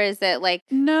one, or is it like?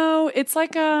 No, it's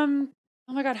like oh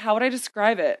my God, how would I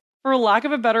describe it? For lack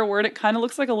of a better word, it kind of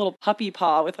looks like a little puppy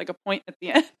paw with like a point at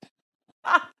the end.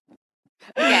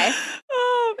 Okay.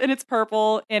 And it's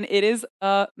purple and it is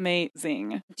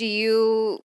amazing. Do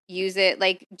you use it?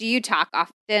 Like, do you talk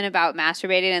often about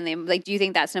masturbating and do you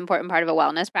think that's an important part of a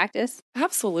wellness practice?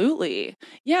 Absolutely.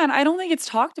 Yeah. And I don't think it's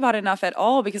talked about enough at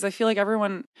all because I feel like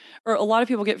everyone or a lot of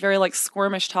people get very like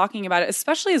squirmish talking about it,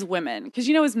 especially as women. Because,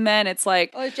 as men, it's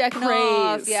like jacking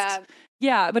off. Yeah.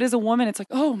 Yeah, but as a woman, it's like,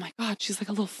 oh my God, she's like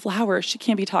a little flower. She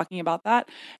can't be talking about that.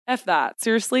 F that.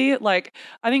 Seriously. Like,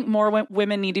 I think more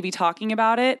women need to be talking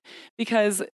about it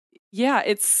because, yeah,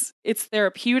 it's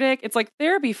therapeutic. It's like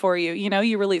therapy for you.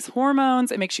 You release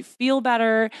hormones. It makes you feel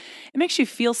better. It makes you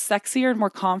feel sexier and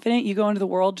more confident. You go into the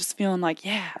world just feeling like,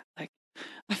 yeah, like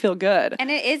I feel good.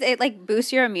 And it like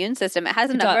boosts your immune system. It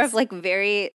has a number of like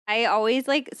I always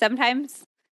like sometimes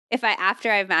after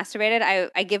I've masturbated,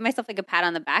 I give myself like a pat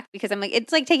on the back because I'm like,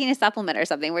 it's like taking a supplement or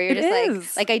something where you're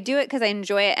just like I do it because I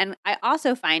enjoy it. And I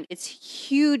also find it's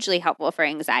hugely helpful for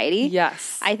anxiety.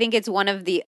 Yes. I think it's one of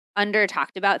the under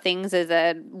talked about things as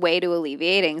a way to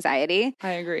alleviate anxiety. I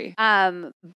agree.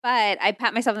 But I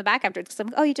pat myself on the back after because I'm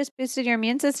like, oh, you just boosted your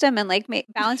immune system and like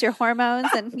balance your hormones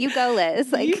and you go,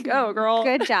 Liz. Like, you go, girl.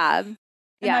 Good job.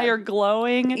 And now you're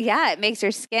glowing. Yeah, it makes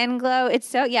your skin glow.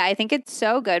 I think it's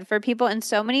so good for people. And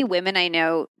so many women I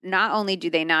know, not only do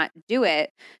they not do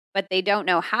it, but they don't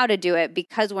know how to do it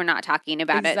because we're not talking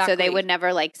about it. So they would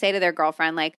never like say to their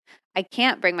girlfriend, like, I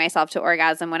can't bring myself to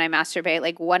orgasm when I masturbate.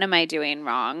 Like, what am I doing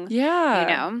wrong?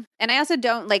 Yeah. And I also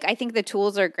don't I think the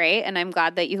tools are great and I'm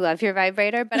glad that you love your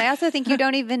vibrator, but I also think you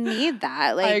don't even need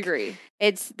that. Like, I agree.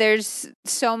 There's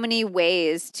so many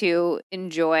ways to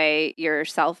enjoy your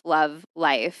self-love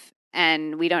life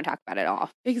and we don't talk about it all.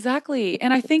 Exactly.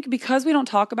 And I think because we don't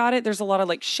talk about it, there's a lot of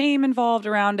like shame involved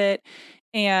around it.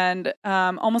 And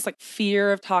almost like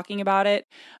fear of talking about it.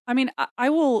 I mean, I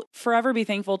will forever be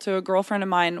thankful to a girlfriend of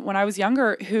mine when I was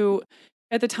younger who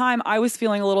at the time I was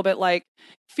feeling a little bit like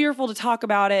fearful to talk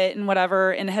about it and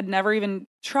whatever and had never even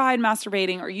tried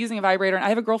masturbating or using a vibrator. And I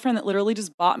have a girlfriend that literally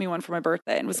just bought me one for my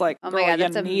birthday and was like, oh my God,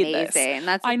 that's amazing. This.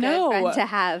 That's a good friend to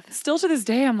have. Still to this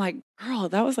day, I'm like, girl,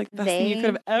 that was like the best thing you could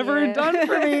have ever done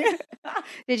for me.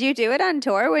 Did you do it on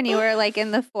tour when you were like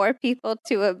in the 4 people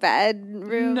to a bed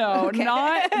room? No,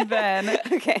 not then.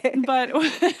 Okay. But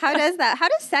how does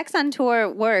sex on tour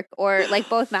work, or like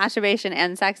both masturbation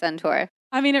and sex on tour?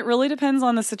 I mean, it really depends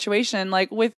on the situation.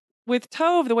 Like with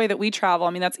Tove, the way that we travel,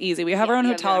 I mean, that's easy. We have our own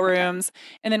hotel rooms.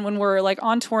 And then when we're like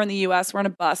on tour in the US, we're on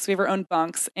a bus. We have our own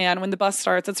bunks. And when the bus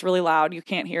starts, it's really loud. You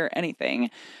can't hear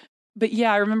anything. But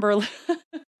yeah, I remember,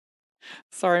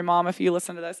 sorry, Mom, if you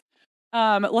listen to this.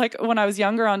 Like when I was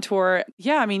younger on tour,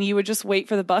 yeah, I mean, you would just wait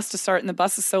for the bus to start and the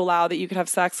bus is so loud that you could have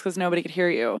sex because nobody could hear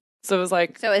you. So it was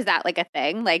like... So is that like a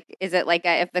thing? Like, is it like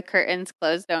if the curtains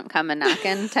close, don't come a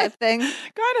knocking type thing?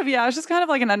 Kind of, yeah. It's just kind of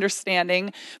like an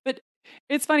understanding. But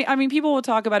It's funny. I mean, people will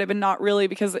talk about it, but not really,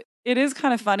 because it is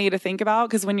kind of funny to think about,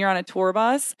 because when you're on a tour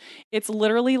bus, it's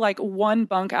literally like one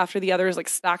bunk after the other is like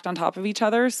stacked on top of each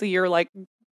other. So you're like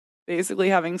basically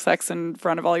having sex in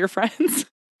front of all your friends.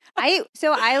 I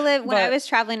when I was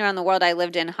traveling around the world, I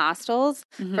lived in hostels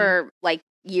for like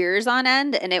years on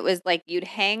end, and it was like you'd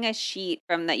hang a sheet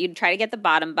you'd try to get the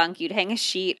bottom bunk, you'd hang a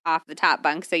sheet off the top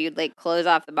bunk, so you'd like close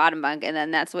off the bottom bunk, and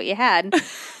then that's what you had.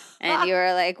 And you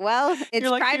were like, well, it's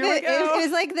like, private. It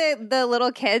was like the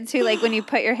little kids who, like, when you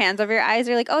put your hands over your eyes,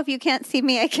 you're like, oh, if you can't see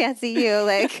me, I can't see you.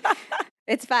 Like,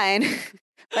 it's fine.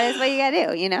 But it's what you gotta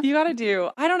do, you know? You gotta do.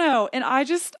 I don't know. And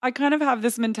I kind of have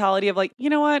this mentality of like, you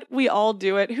know what? We all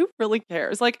do it. Who really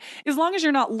cares? Like, as long as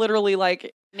you're not literally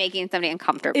like making somebody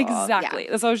uncomfortable. Exactly.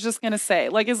 Yeah. That's what I was just going to say.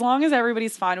 Like, as long as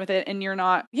everybody's fine with it and you're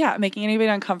not, making anybody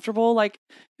uncomfortable, like,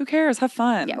 who cares? Have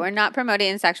fun. Yeah, we're not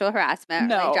promoting sexual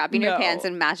harassment or like dropping your pants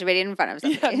and masturbating in front of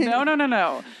somebody. Yeah,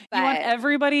 no. But, you want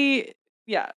everybody,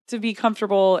 to be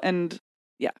comfortable and,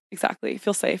 exactly.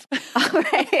 Feel safe. All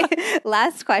right.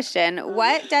 Last question.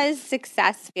 What does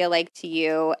success feel like to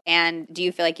you, and do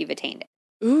you feel like you've attained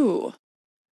it? Ooh.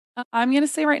 I'm going to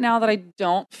say right now that I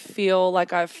don't feel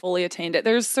like I've fully attained it.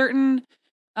 There's certain,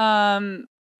 I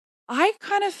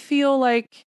kind of feel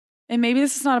like, and maybe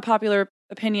this is not a popular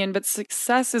opinion, but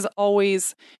success is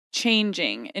always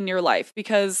changing in your life,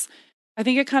 because I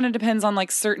think it kind of depends on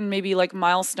like certain maybe like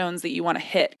milestones that you want to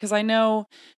hit. Because I know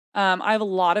I have a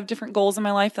lot of different goals in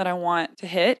my life that I want to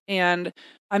hit, and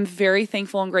I'm very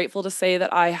thankful and grateful to say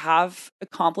that I have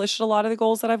accomplished a lot of the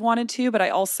goals that I've wanted to, but I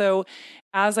also,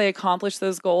 as I accomplish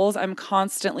those goals, I'm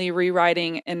constantly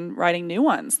rewriting and writing new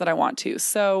ones that I want to.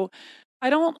 So I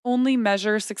don't only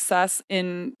measure success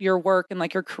in your work and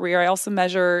like your career. I also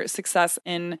measure success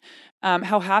in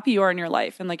how happy you are in your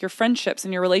life and like your friendships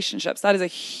and your relationships. That is a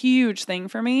huge thing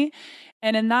for me.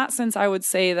 And in that sense, I would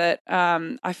say that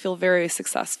I feel very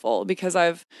successful because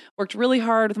I've worked really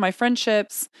hard with my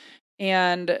friendships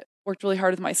and worked really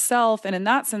hard with myself. And in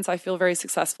that sense, I feel very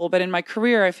successful. But in my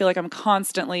career, I feel like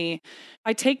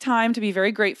I take time to be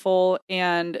very grateful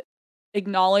and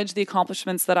acknowledge the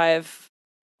accomplishments that I've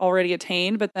already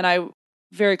attained. But then I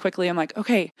very quickly, I'm like,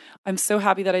 okay, I'm so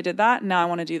happy that I did that. Now I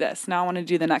want to do this. Now I want to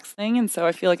do the next thing. And so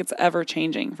I feel like it's ever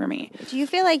changing for me. Do you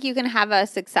feel like you can have a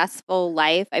successful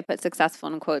life? I put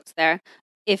successful in quotes there.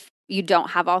 If you don't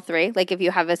have all three, like if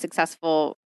you have a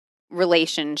successful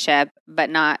relationship but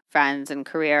not friends and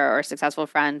career, or successful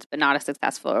friends but not a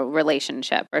successful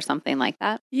relationship, or something like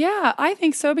that? Yeah, I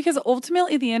think so, because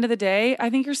ultimately at the end of the day, I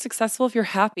think you're successful if you're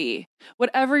happy.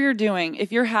 Whatever you're doing,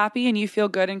 if you're happy and you feel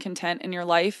good and content in your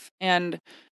life and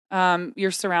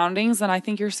your surroundings, then I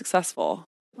think you're successful.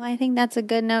 Well, I think that's a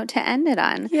good note to end it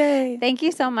on. Yay. Thank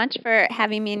you so much for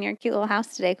having me in your cute little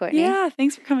house today, Courtney. Yeah,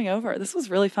 thanks for coming over. This was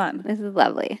really fun. This is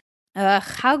lovely. Ugh,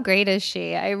 how great is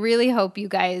she? I really hope you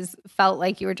guys felt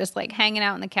like you were just like hanging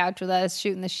out on the couch with us,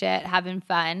 shooting the shit, having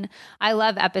fun. I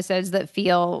love episodes that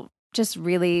feel just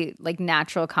really like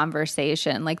natural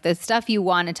conversation, like the stuff you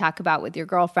want to talk about with your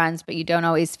girlfriends, but you don't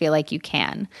always feel like you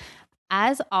can.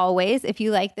 As always, if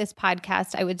you like this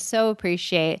podcast, I would so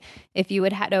appreciate if you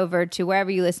would head over to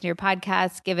wherever you listen to your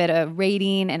podcasts, give it a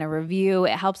rating and a review.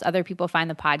 It helps other people find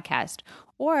the podcast.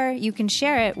 Or you can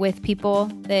share it with people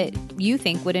that you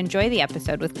think would enjoy the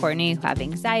episode with Courtney, who have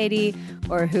anxiety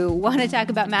or who want to talk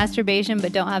about masturbation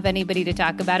but don't have anybody to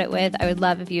talk about it with. I would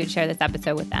love if you would share this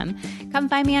episode with them. Come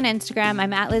find me on Instagram.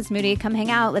 I'm at Liz Moody. Come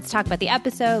hang out. Let's talk about the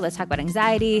episode. Let's talk about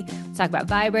anxiety. Let's talk about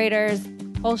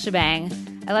vibrators. Whole shebang.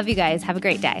 I love you guys. Have a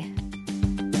great day.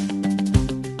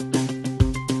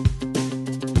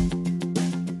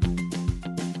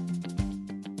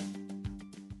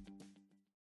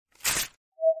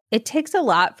 It takes a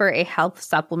lot for a health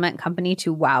supplement company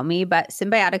to wow me, but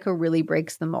Symbiotica really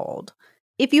breaks the mold.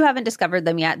 If you haven't discovered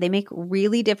them yet, they make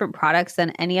really different products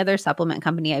than any other supplement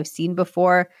company I've seen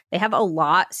before. They have a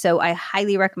lot, so I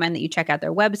highly recommend that you check out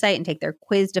their website and take their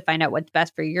quiz to find out what's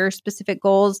best for your specific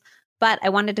goals. But I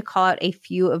wanted to call out a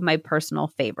few of my personal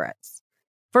favorites.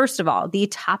 First of all, the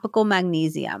topical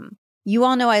magnesium. You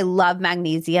all know I love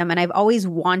magnesium, and I've always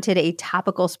wanted a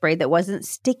topical spray that wasn't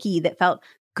sticky, that felt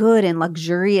good and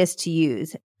luxurious to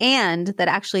use, and that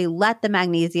actually let the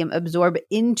magnesium absorb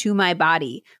into my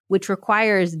body, which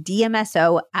requires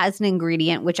DMSO as an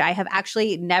ingredient, which I have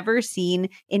actually never seen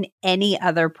in any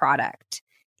other product.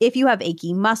 If you have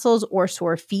achy muscles or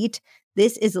sore feet,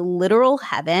 this is literal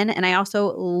heaven, and I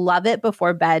also love it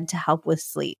before bed to help with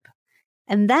sleep.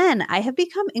 And then I have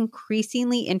become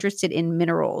increasingly interested in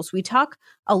minerals. We talk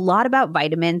a lot about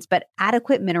vitamins, but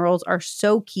adequate minerals are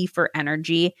so key for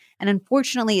energy. And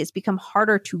unfortunately, it's become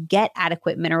harder to get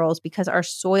adequate minerals because our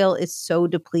soil is so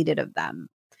depleted of them.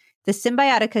 The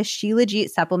Symbiotica Shilajit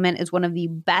supplement is one of the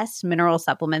best mineral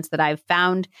supplements that I've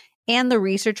found, and the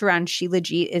research around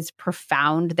Shilajit is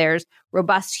profound. There's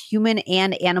robust human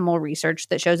and animal research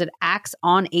that shows it acts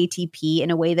on ATP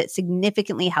in a way that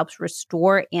significantly helps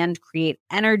restore and create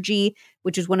energy,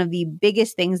 which is one of the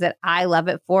biggest things that I love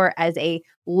it for as a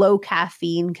low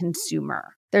caffeine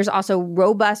consumer. There's also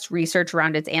robust research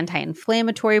around its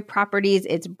anti-inflammatory properties,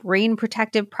 its brain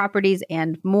protective properties,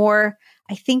 and more.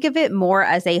 I think of it more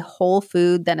as a whole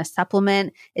food than a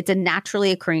supplement. It's a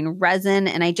naturally occurring resin,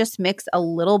 and I just mix a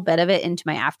little bit of it into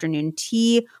my afternoon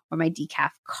tea or my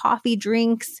decaf coffee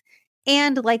drinks.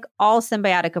 And like all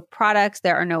Symbiotica products,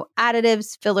 there are no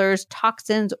additives, fillers,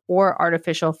 toxins, or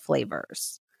artificial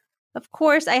flavors. Of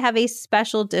course, I have a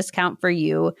special discount for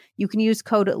you. You can use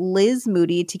code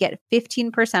LizMoody to get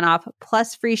 15% off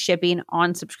plus free shipping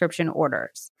on subscription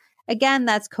orders. Again,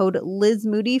 that's code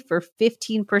LizMoody for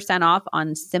 15% off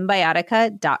on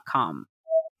Symbiotica.com.